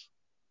siblings,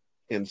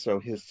 and so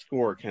his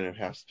score kind of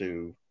has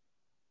to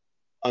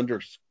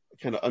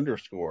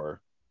underscore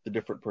the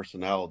different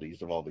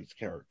personalities of all these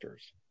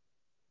characters,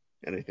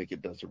 and I think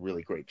it does a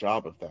really great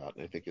job of that.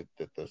 And I think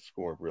that the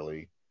score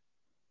really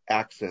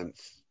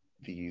accents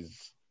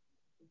these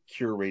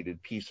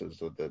curated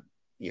pieces of the,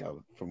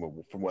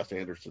 from Wes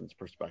Anderson's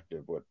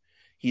perspective, what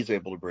he's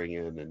able to bring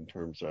in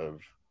terms of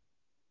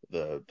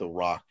the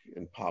rock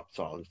and pop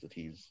songs that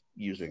he's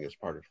using as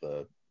part of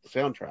the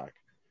soundtrack.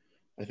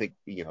 I think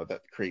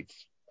that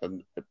creates I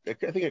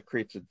think it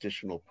creates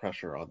additional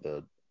pressure on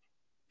the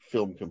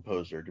film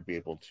composer to be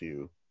able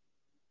to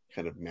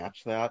kind of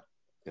match that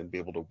and be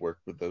able to work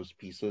with those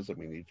pieces. I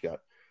mean, you've got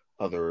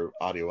other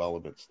audio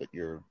elements that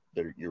you're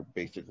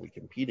basically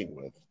competing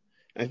with.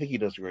 And I think he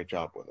does a great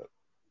job with it.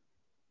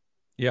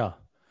 Yeah.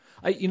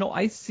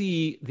 I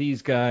see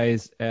these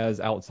guys as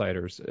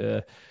outsiders.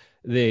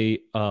 They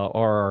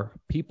are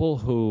people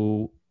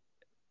who,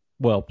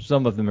 well,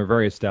 some of them are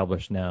very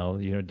established now.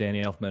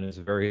 Danny Elfman is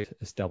very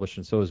established,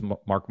 and so is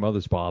Mark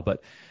Mothersbaugh.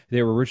 But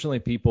they were originally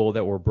people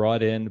that were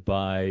brought in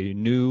by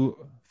new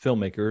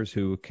filmmakers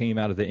who came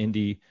out of the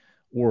indie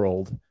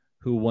world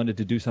who wanted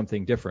to do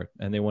something different,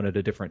 and they wanted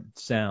a different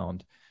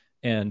sound.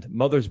 And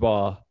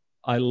Mothersbaugh,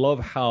 I love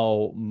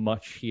how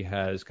much he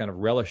has kind of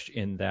relished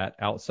in that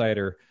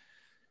outsider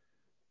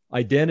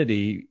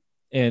identity,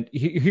 and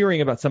hearing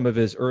about some of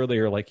his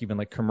earlier,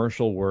 even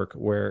commercial work,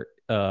 where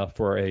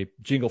for a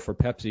jingle for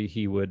Pepsi,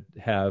 he would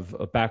have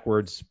a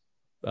backwards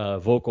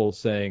vocal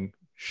saying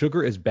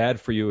 "sugar is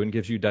bad for you and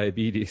gives you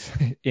diabetes"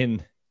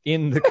 in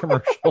the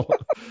commercial,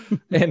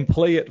 and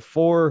play it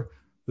for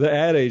the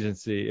ad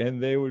agency,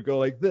 and they would go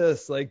like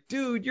this, like,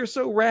 "Dude, you're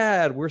so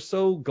rad. We're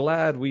so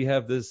glad we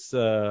have this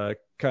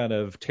kind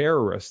of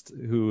terrorist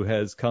who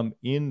has come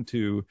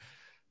into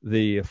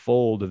the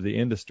fold of the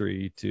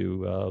industry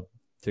to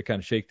kind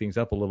of shake things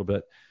up a little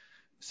bit."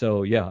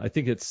 So yeah, I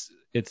think it's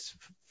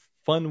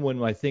fun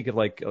when I think of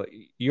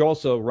you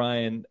also,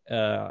 Ryan,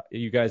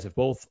 you guys have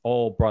both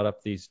all brought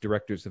up these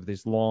directors of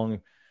these long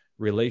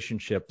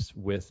relationships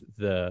with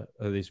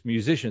these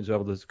musicians,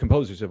 or these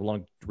composers have a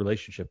long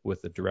relationship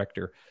with the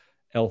director,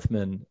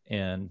 Elfman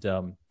and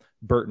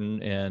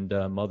Burton and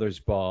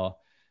Mothersbaugh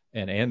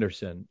and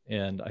Anderson.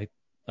 And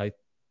I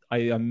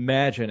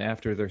imagine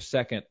after their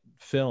second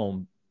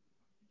film,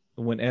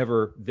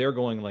 whenever they're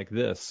going like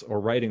this or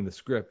writing the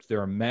script,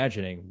 they're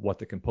imagining what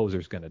the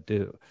composer's going to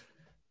do.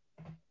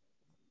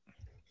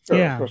 Sure,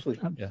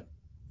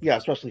 Yeah.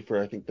 Especially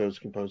for, I think, those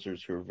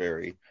composers who are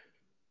very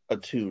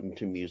attuned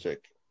to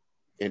music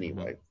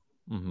anyway.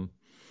 Mm-hmm.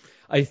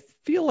 I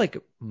feel like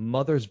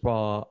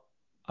Mothersbaugh,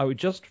 I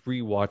just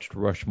rewatched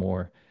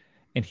Rushmore,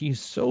 and he's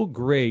so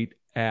great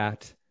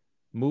at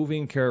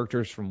moving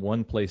characters from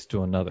one place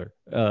to another.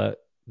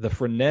 The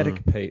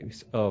frenetic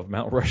pace of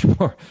Mount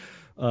Rushmore.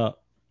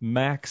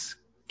 Max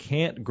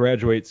can't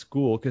graduate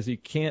school because he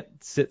can't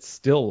sit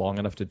still long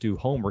enough to do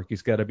homework.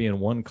 He's got to be in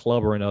one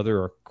club or another,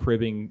 or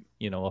cribbing,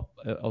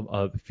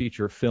 a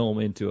feature film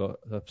into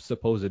a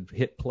supposed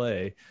hit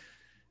play.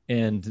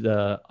 And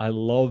I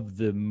love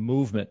the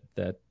movement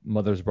that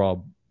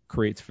Mothersbaugh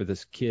creates for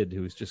this kid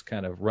who's just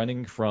kind of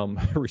running from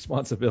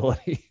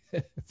responsibility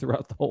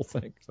throughout the whole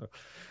thing.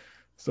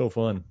 So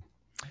fun.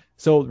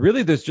 So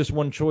really, there's just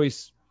one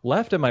choice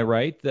left. Am I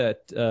right?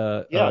 That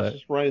it's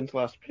just Ryan's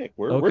last pick.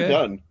 We're okay.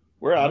 done.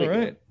 We're out of All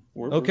right. here.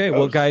 We're okay,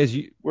 well, guys,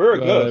 we're a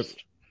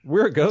ghost.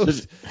 We're a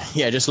ghost.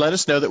 So, just let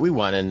us know that we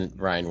won, and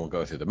Ryan will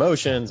go through the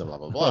motions and blah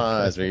blah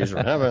blah as we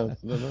usually have.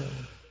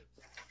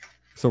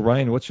 So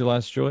Ryan, what's your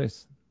last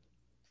choice?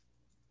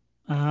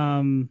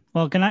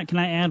 Well, can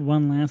I add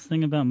one last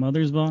thing about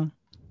Mothersbaugh?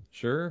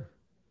 Sure.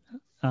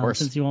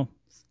 Since you all,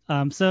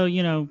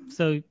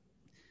 so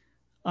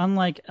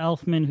unlike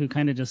Elfman, who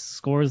kind of just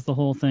scores the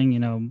whole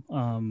thing,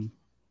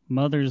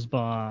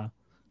 Mothersbaugh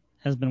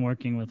has been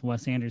working with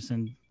Wes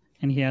Anderson,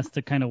 and he has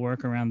to kind of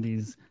work around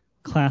these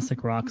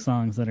classic rock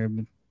songs that are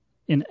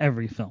in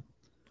every film.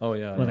 Oh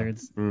yeah. Whether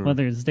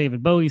it's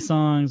David Bowie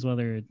songs,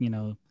 whether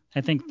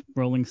I think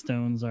Rolling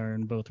Stones are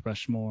in both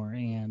Rushmore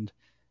and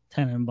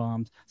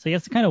Tenenbaums. So he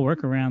has to kind of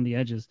work around the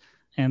edges.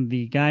 And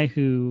the guy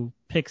who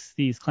picks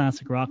these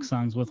classic rock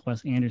songs with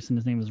Wes Anderson,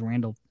 his name is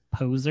Randall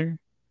Poser.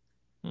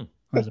 Or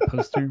is it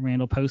Poster?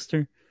 Randall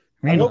Poster?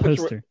 Randall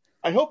Poster.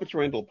 I hope it's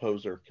Randall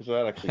Poser, because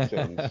that actually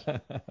sounds...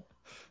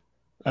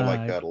 I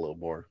like that a little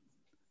more.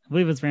 I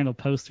believe it's Randall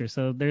Poster.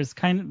 So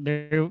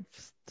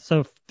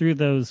so through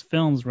those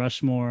films,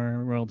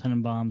 Rushmore, Royal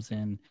Tenenbaums,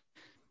 and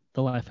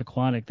The Life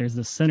Aquatic, there's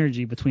this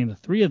synergy between the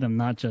three of them,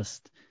 not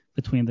just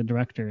between the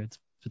director. It's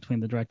between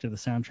the director, the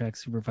soundtrack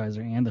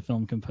supervisor, and the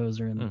film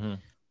composer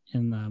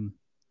in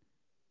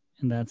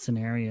that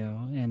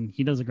scenario. And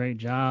he does a great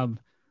job.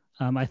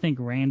 I think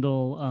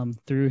Randall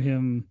threw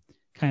him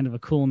kind of a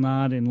cool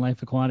nod in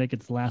Life Aquatic.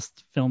 It's the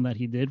last film that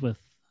he did with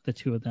the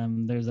two of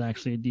them. There's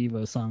actually a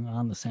Devo song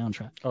on the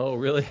soundtrack. Oh,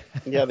 really?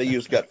 Yeah, they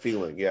use Gut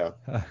Feeling, yeah.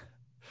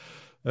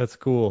 That's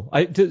cool.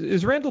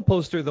 Is Randall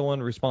Poster the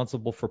one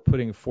responsible for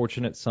putting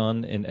Fortunate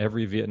Son in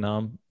every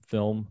Vietnam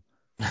film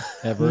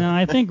ever? No,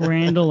 I think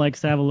Randall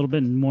likes to have a little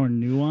bit more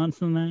nuance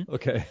than that.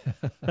 Okay.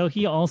 So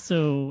he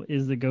also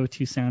is the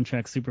go-to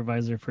soundtrack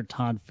supervisor for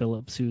Todd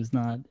Phillips, who's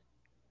not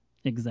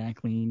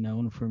exactly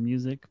known for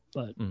music,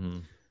 but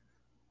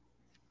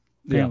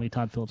apparently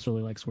Todd Phillips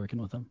really likes working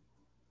with him.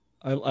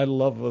 I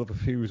love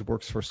he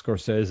works for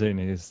Scorsese, and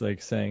he's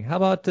like saying, how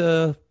about,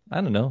 I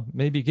don't know,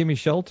 maybe Gimme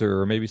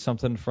Shelter, or maybe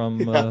something from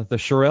the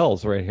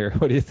Shirelles right here.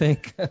 What do you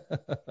think?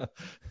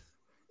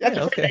 That's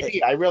Yeah, a great okay.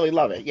 idea. I really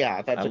love it.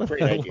 Yeah, that's I a love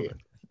great it. I love idea. it.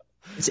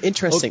 It's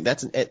interesting.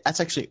 That's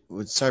actually,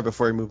 sorry,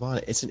 before we move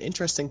on, it's an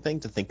interesting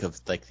thing to think of,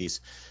 like these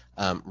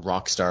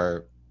rock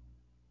star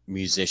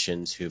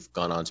musicians who've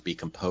gone on to be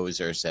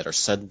composers that are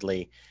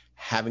suddenly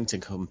having to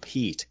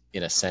compete,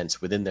 in a sense,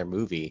 within their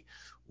movie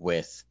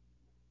with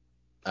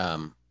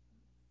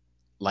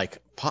like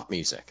pop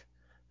music.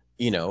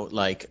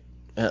 Like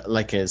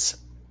as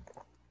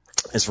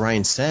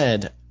Ryan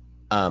said,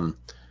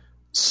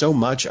 so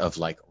much of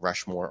like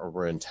Rushmore or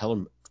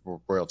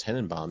Royal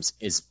Tenenbaums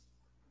is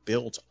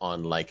built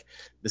on like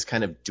this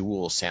kind of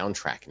dual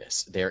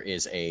soundtrackness.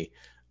 There's a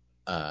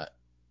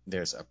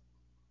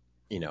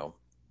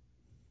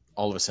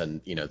all of a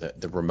sudden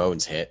the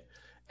Ramones hit,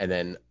 and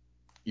then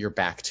you're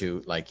back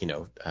to like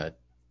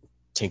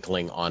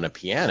tinkling on a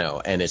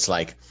piano, and it's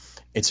like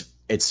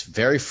it's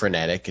very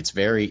frenetic.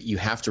 You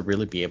have to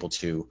really be able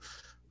to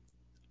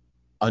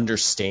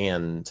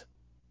understand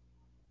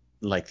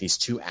like these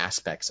two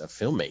aspects of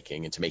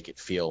filmmaking and to make it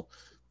feel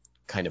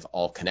kind of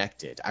all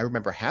connected. I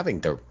remember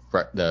having the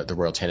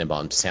Royal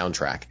Tenenbaums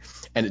soundtrack,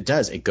 and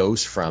it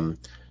goes from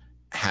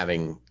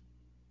having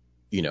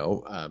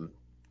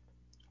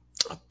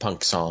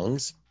punk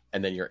songs,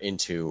 and then you're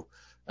into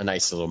a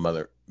nice little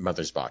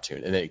Mother's Bach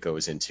tune, and then it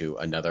goes into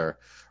another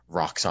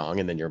rock song,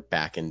 and then you're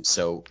back. And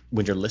so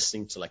when you're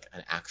listening to like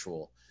an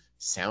actual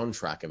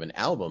soundtrack of an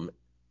album,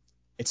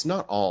 it's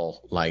not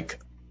all like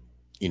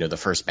the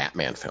first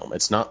Batman film.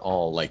 It's not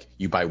all like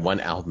you buy one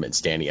album,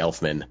 it's Danny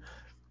Elfman,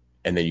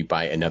 and then you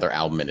buy another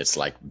album and it's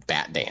like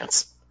Bat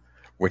Dance,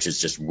 which is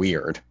just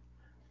weird.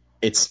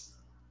 It's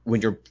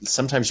when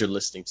sometimes you're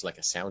listening to like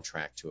a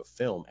soundtrack to a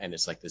film, and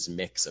it's like this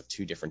mix of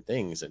two different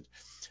things. And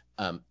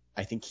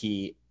I think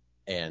he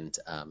and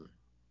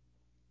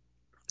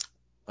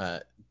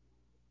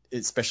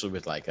especially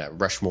with like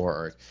Rushmore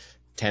or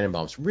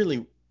Tannenbaum's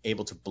really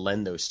able to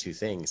blend those two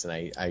things.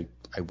 And I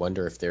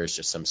wonder if there's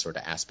just some sort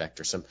of aspect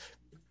or some,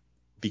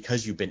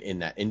 because you've been in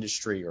that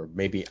industry, or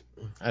maybe,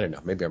 I don't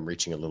know, maybe I'm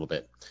reaching a little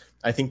bit.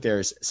 I think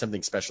there's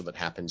something special that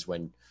happens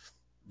when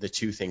the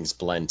two things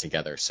blend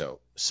together so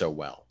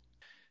well.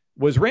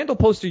 Was Randall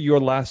Poster your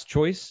last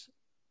choice,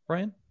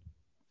 Brian?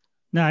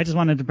 No, I just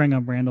wanted to bring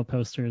up Randall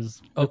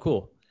Posters. Oh,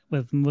 cool.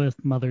 With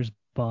Mother's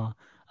Ball.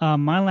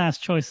 My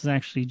last choice is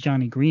actually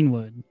Johnny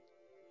Greenwood.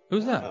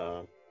 Who's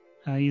that?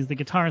 He's the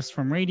guitarist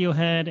from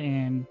Radiohead,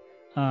 and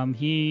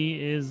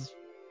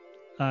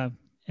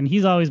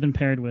he's always been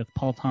paired with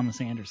Paul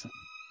Thomas Anderson.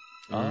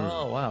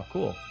 Oh, wow,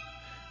 cool.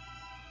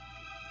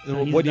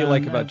 So what do you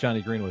like about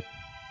Johnny Greenwood?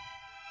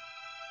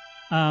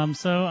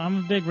 So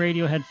I'm a big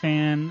Radiohead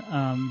fan,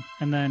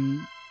 and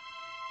then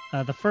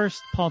the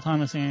first Paul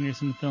Thomas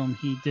Anderson film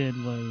he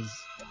did was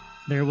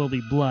There Will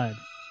Be Blood,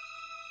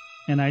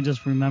 and I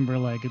just remember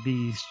like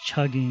these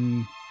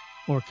chugging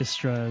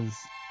orchestras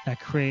that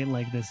create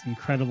like this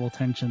incredible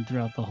tension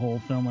throughout the whole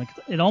film. Like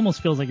it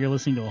almost feels like you're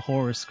listening to a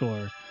horror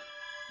score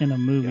in a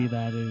movie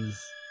that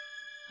is,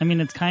 I mean,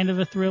 it's kind of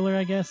a thriller,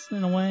 I guess,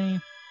 in a way.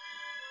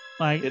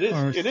 Like it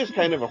is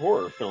kind of a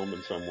horror film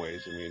in some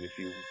ways. I mean, if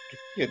you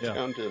get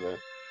down to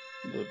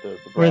the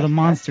where the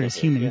monster is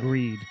human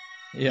greed.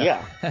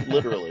 Yeah,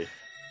 literally.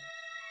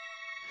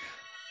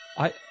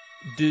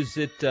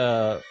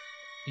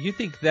 You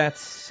think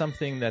that's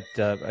something that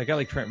a guy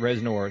like Trent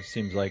Reznor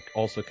seems like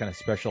also kind of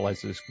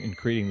specializes in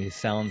creating these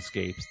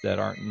soundscapes that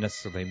aren't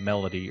necessarily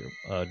melody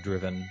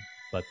driven,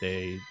 but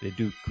they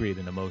do create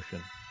an emotion.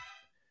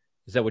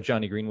 Is that what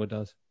Johnny Greenwood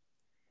does?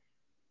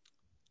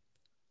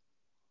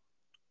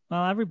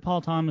 Well, every Paul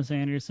Thomas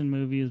Anderson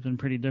movie has been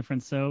pretty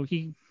different, so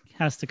he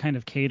has to kind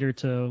of cater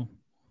to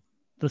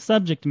the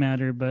subject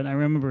matter. But I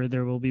remember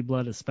There Will Be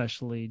Blood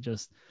especially,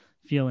 just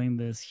feeling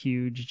this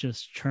huge,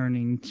 just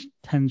churning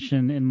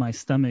tension in my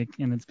stomach,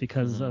 and it's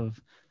because of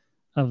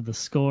the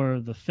score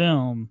of the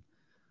film.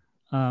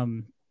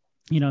 The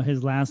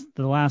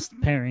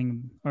last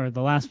pairing, or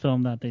the last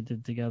film that they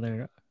did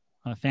together,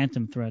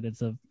 Phantom Thread.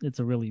 It's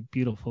a really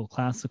beautiful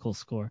classical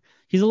score.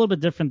 He's a little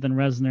bit different than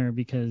Reznor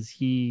because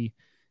he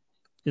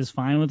is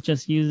fine with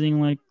just using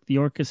like the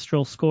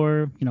orchestral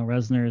score.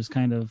 Reznor is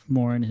kind of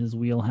more in his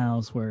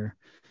wheelhouse where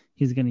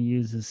he's going to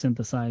use his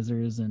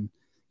synthesizers and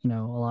a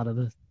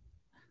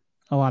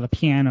lot of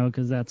piano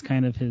because that's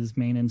kind of his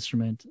main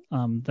instrument.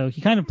 Though he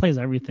kind of plays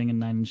everything in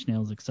Nine Inch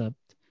Nails except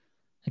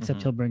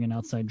he'll bring in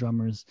outside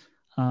drummers.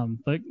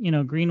 But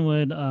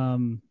Greenwood,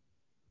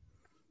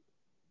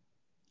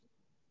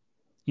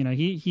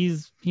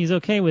 he's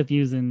okay with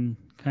using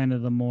kind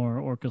of the more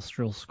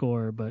orchestral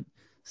score, but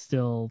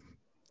still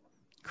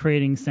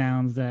creating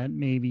sounds that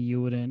maybe you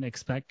wouldn't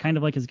expect, kind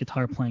of like his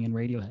guitar playing in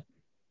Radiohead.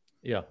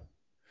 Yeah.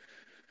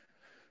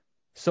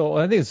 So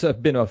I think it's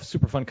been a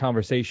super fun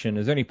conversation.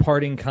 Is there any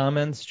parting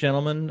comments,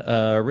 gentlemen?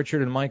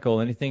 Richard and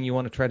Michael, anything you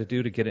want to try to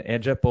do to get an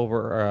edge up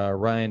over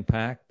Ryan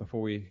Pack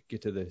before we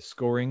get to the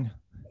scoring?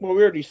 Well,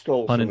 we already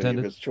stole so Unintended?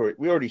 many of his choices.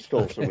 We already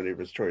stole so many of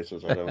his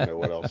choices. I don't know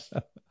what else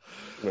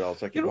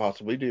I could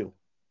possibly do.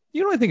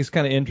 You know what I think is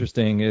kind of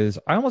interesting is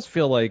I almost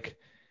feel like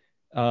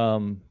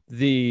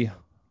the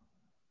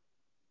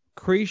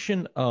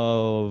creation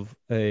of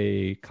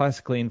a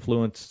classically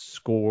influenced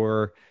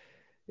score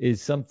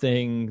is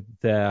something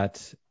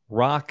that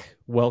rock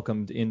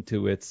welcomed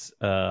into its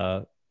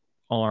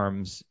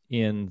arms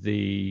in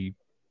the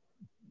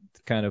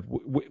kind of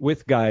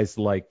with guys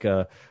like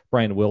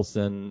Brian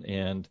Wilson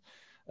and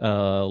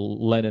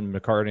Lennon,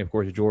 McCartney, of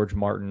course, George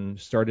Martin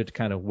started to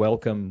kind of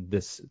welcome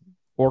this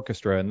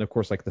orchestra, and of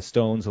course, like the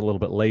Stones a little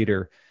bit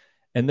later.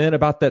 And then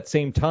about that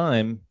same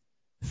time,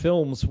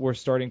 films were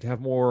starting to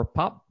have more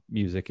pop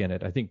music in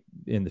it. I think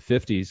in the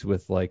 50s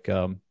with like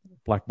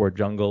Blackboard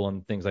Jungle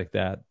and things like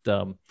that.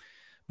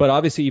 But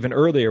obviously, even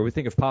earlier, we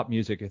think of pop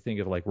music, I think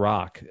of like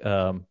rock.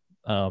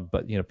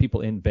 But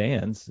people in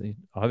bands,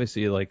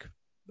 obviously, like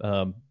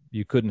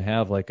you couldn't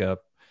have like a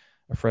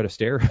Fred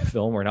Astaire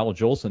film or an Al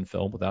Jolson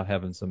film without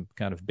having some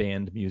kind of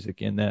band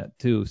music in that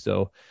too.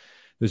 So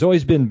there's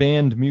always been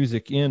band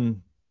music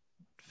in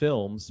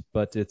films,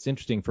 but it's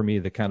interesting for me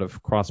the kind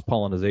of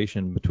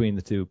cross-pollination between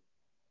the two.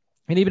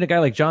 And even a guy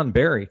like John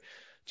Barry.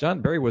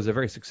 John Barry was a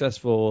very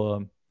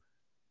successful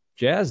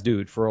jazz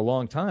dude for a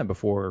long time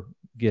before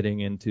getting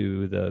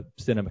into the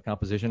cinema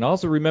composition. I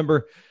also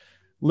remember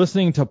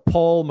listening to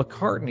Paul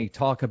McCartney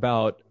talk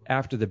about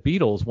after the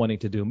Beatles wanting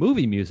to do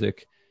movie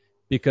music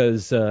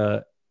because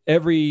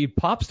every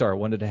pop star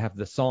wanted to have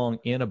the song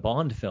in a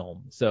Bond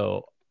film.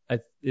 So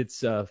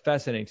it's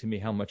fascinating to me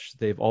how much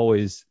they've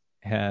always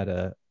had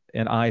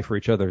an eye for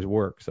each other's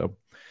work. So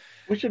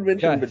we should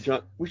mention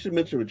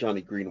with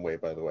Johnny Greenaway,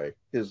 by the way,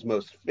 his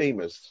most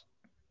famous,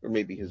 or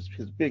maybe his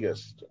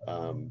biggest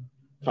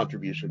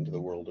contribution to the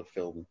world of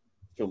film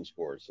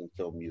scores and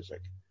film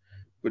music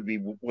would be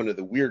one of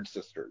the Weird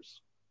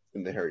Sisters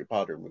in the Harry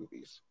Potter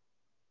movies.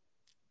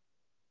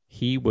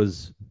 He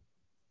was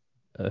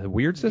a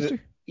Weird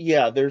Sister?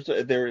 There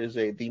is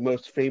the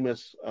most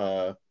famous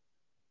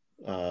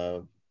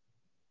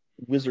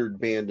wizard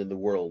band in the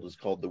world is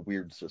called the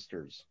Weird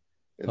Sisters,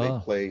 and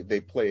they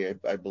play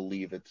I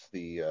believe it's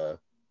the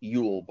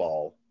Yule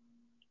Ball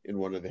in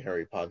one of the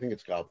Harry Potter. I think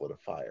it's Goblet of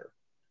Fire.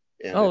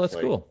 And that's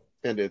cool.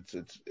 And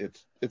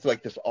it's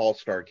like this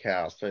all-star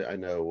cast. I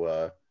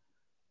know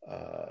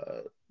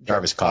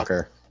Jarvis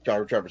Cocker.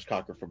 Jarvis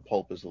Cocker from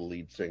Pulp is the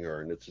lead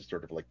singer, and it's just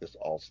sort of like this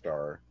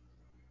all-star,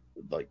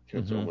 like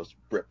it's almost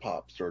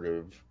Britpop sort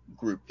of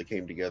group that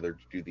came together to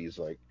do these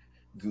like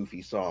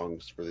goofy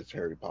songs for this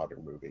Harry Potter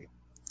movie.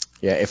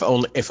 Yeah, if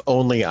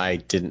only I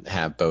didn't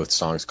have both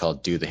songs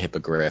called "Do the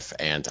Hippogriff"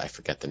 and I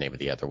forget the name of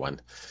the other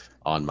one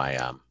on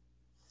my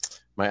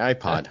my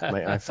iPod,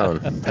 my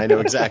iPhone.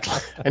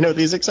 I know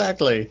these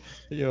exactly.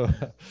 Yeah.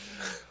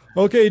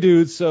 Okay,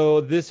 dude.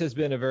 So this has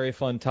been a very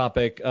fun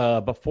topic.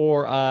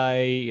 Before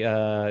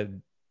I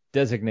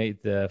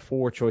designate the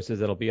 4 choices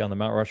that'll be on the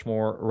Mount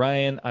Rushmore,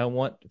 Ryan, I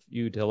want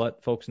you to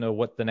let folks know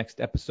what the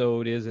next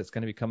episode is that's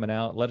going to be coming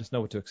out. Let us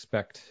know what to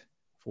expect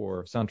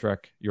for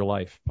Soundtrack Your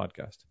Life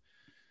podcast.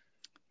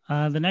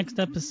 The next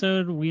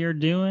episode we are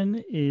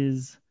doing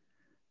is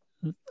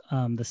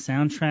the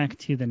soundtrack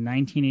to the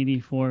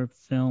 1984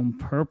 film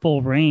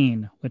Purple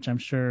Rain, which I'm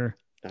sure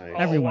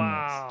everyone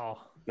knows.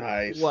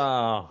 Nice.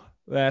 Wow.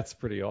 That's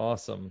pretty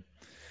awesome.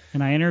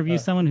 And I interviewed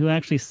someone who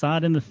actually saw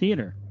it in the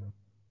theater.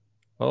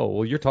 Oh,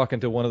 well, you're talking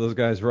to one of those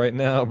guys right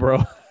now,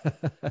 bro.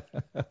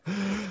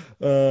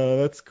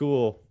 That's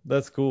cool.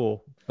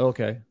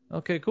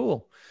 Okay,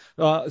 cool.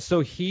 So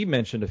he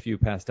mentioned a few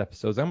past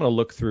episodes. I'm going to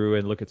look through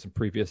and look at some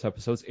previous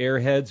episodes.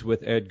 Airheads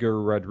with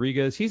Edgar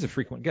Rodriguez. He's a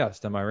frequent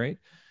guest, am I right?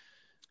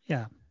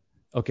 Yeah.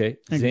 Okay.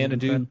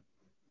 Xanadu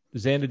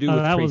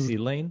with Tracy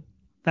Lane.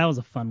 That was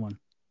a fun one.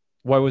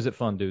 Why was it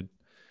fun, dude?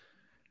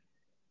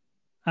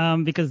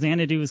 Because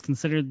Xanadu is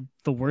considered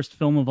the worst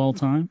film of all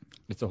time.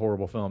 It's a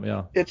horrible film,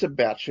 yeah. It's a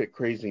batshit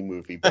crazy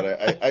movie, but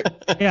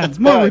yeah, it's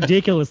more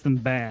ridiculous than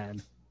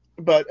bad.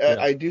 But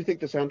I do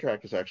think the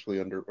soundtrack is actually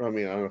I don't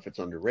know if it's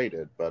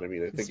underrated, but I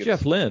mean, I think it's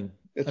Jeff Lynne.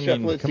 It's Jeff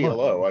Lynne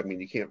CLO. I mean,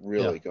 you can't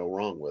really go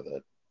wrong with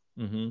it.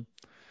 Mm-hmm.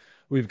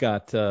 We've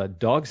got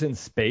Dogs in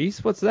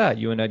Space. What's that?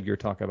 You and Edgar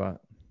talk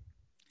about.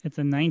 It's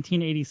a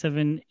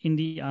 1987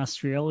 indie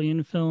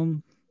Australian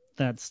film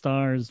that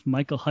stars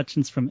Michael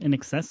Hutchence from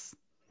INXS.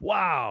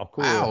 Wow,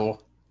 cool. Wow.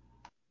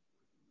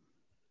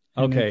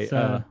 Okay.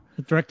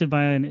 It's directed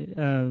by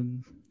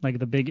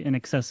the big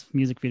INXS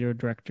music video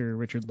director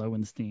Richard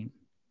Lowenstein.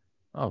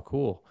 Oh,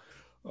 cool.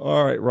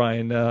 All right,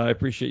 Ryan. I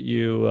appreciate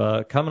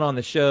you coming on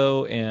the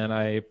show, and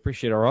I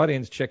appreciate our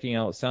audience checking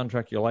out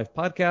Soundtrack Your Life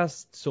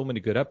podcast. So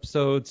many good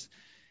episodes.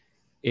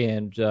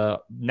 And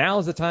now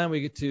is the time we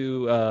get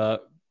to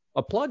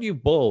applaud you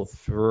both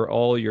for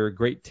all your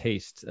great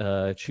taste,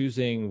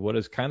 choosing what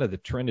is kind of the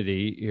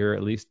trinity here,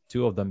 at least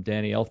 2 of them,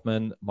 Danny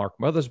Elfman, Mark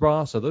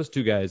Mothersbaugh. So those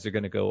 2 guys are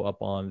going to go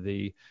up on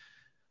the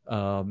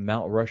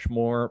Mount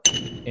Rushmore.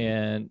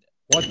 And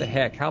what the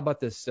heck? How about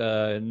this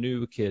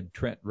new kid,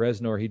 Trent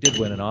Reznor? He did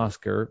win an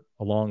Oscar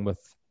along with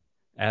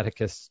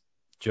Atticus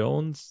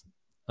Jones.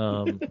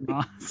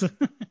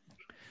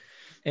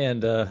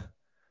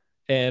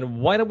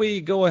 And why don't we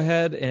go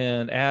ahead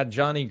and add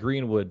Johnny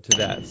Greenwood to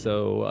that?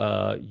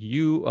 So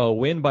you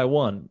win by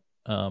 1,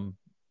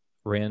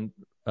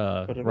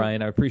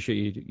 Ryan, I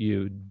appreciate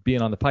you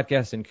being on the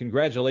podcast, and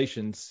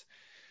congratulations.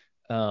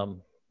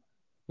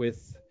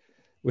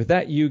 With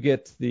that, you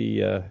get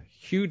the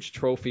huge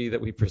trophy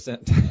that we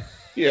present.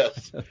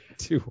 Yes.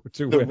 to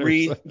the winners.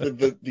 wreath,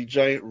 the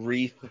giant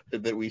wreath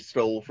that we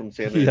stole from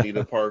Santa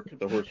Anita Park,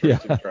 the horse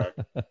racing track.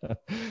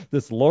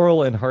 This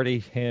Laurel and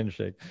Hardy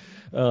handshake.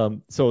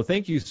 So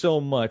thank you so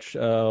much.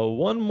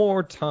 One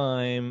more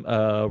time,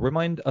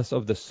 remind us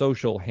of the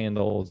social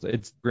handles.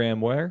 Instagram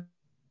where?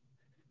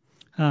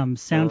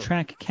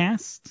 Soundtrack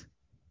Cast.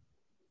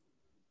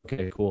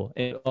 Okay, cool.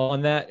 And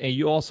on that, and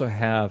you also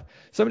have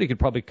somebody could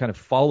probably kind of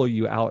follow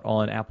you out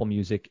on Apple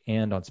Music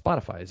and on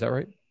Spotify. Is that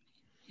right?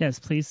 Yes,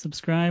 please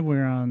subscribe.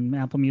 We're on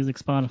Apple Music,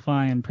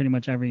 Spotify, and pretty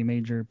much every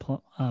major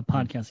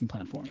podcasting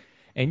platform.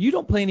 And you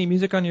don't play any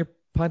music on your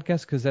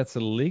podcast because that's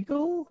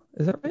illegal?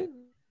 Is that right?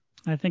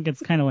 I think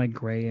it's kind of like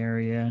gray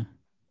area.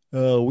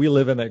 Oh, we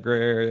live in that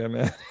gray area,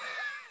 man.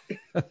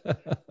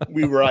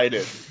 We ride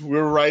it.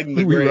 We're riding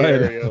the gray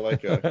area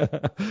like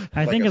a.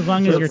 I think as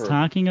long as you're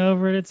talking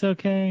over it, it's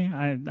okay.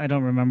 I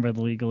don't remember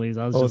the legalese.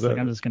 I was just like,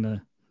 I'm just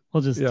gonna.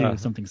 We'll just do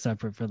something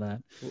separate for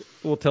that.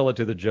 We'll tell it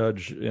to the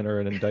judge, enter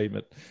an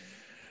indictment.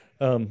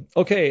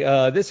 Okay,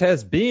 this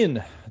has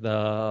been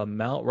the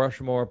Mount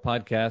Rushmore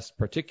podcast,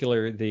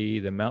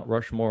 particularly the Mount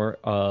Rushmore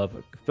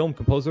of film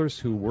composers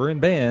who were in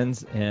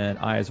bands. And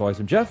I, as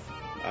always, am Jeff.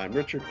 I'm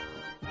Richard.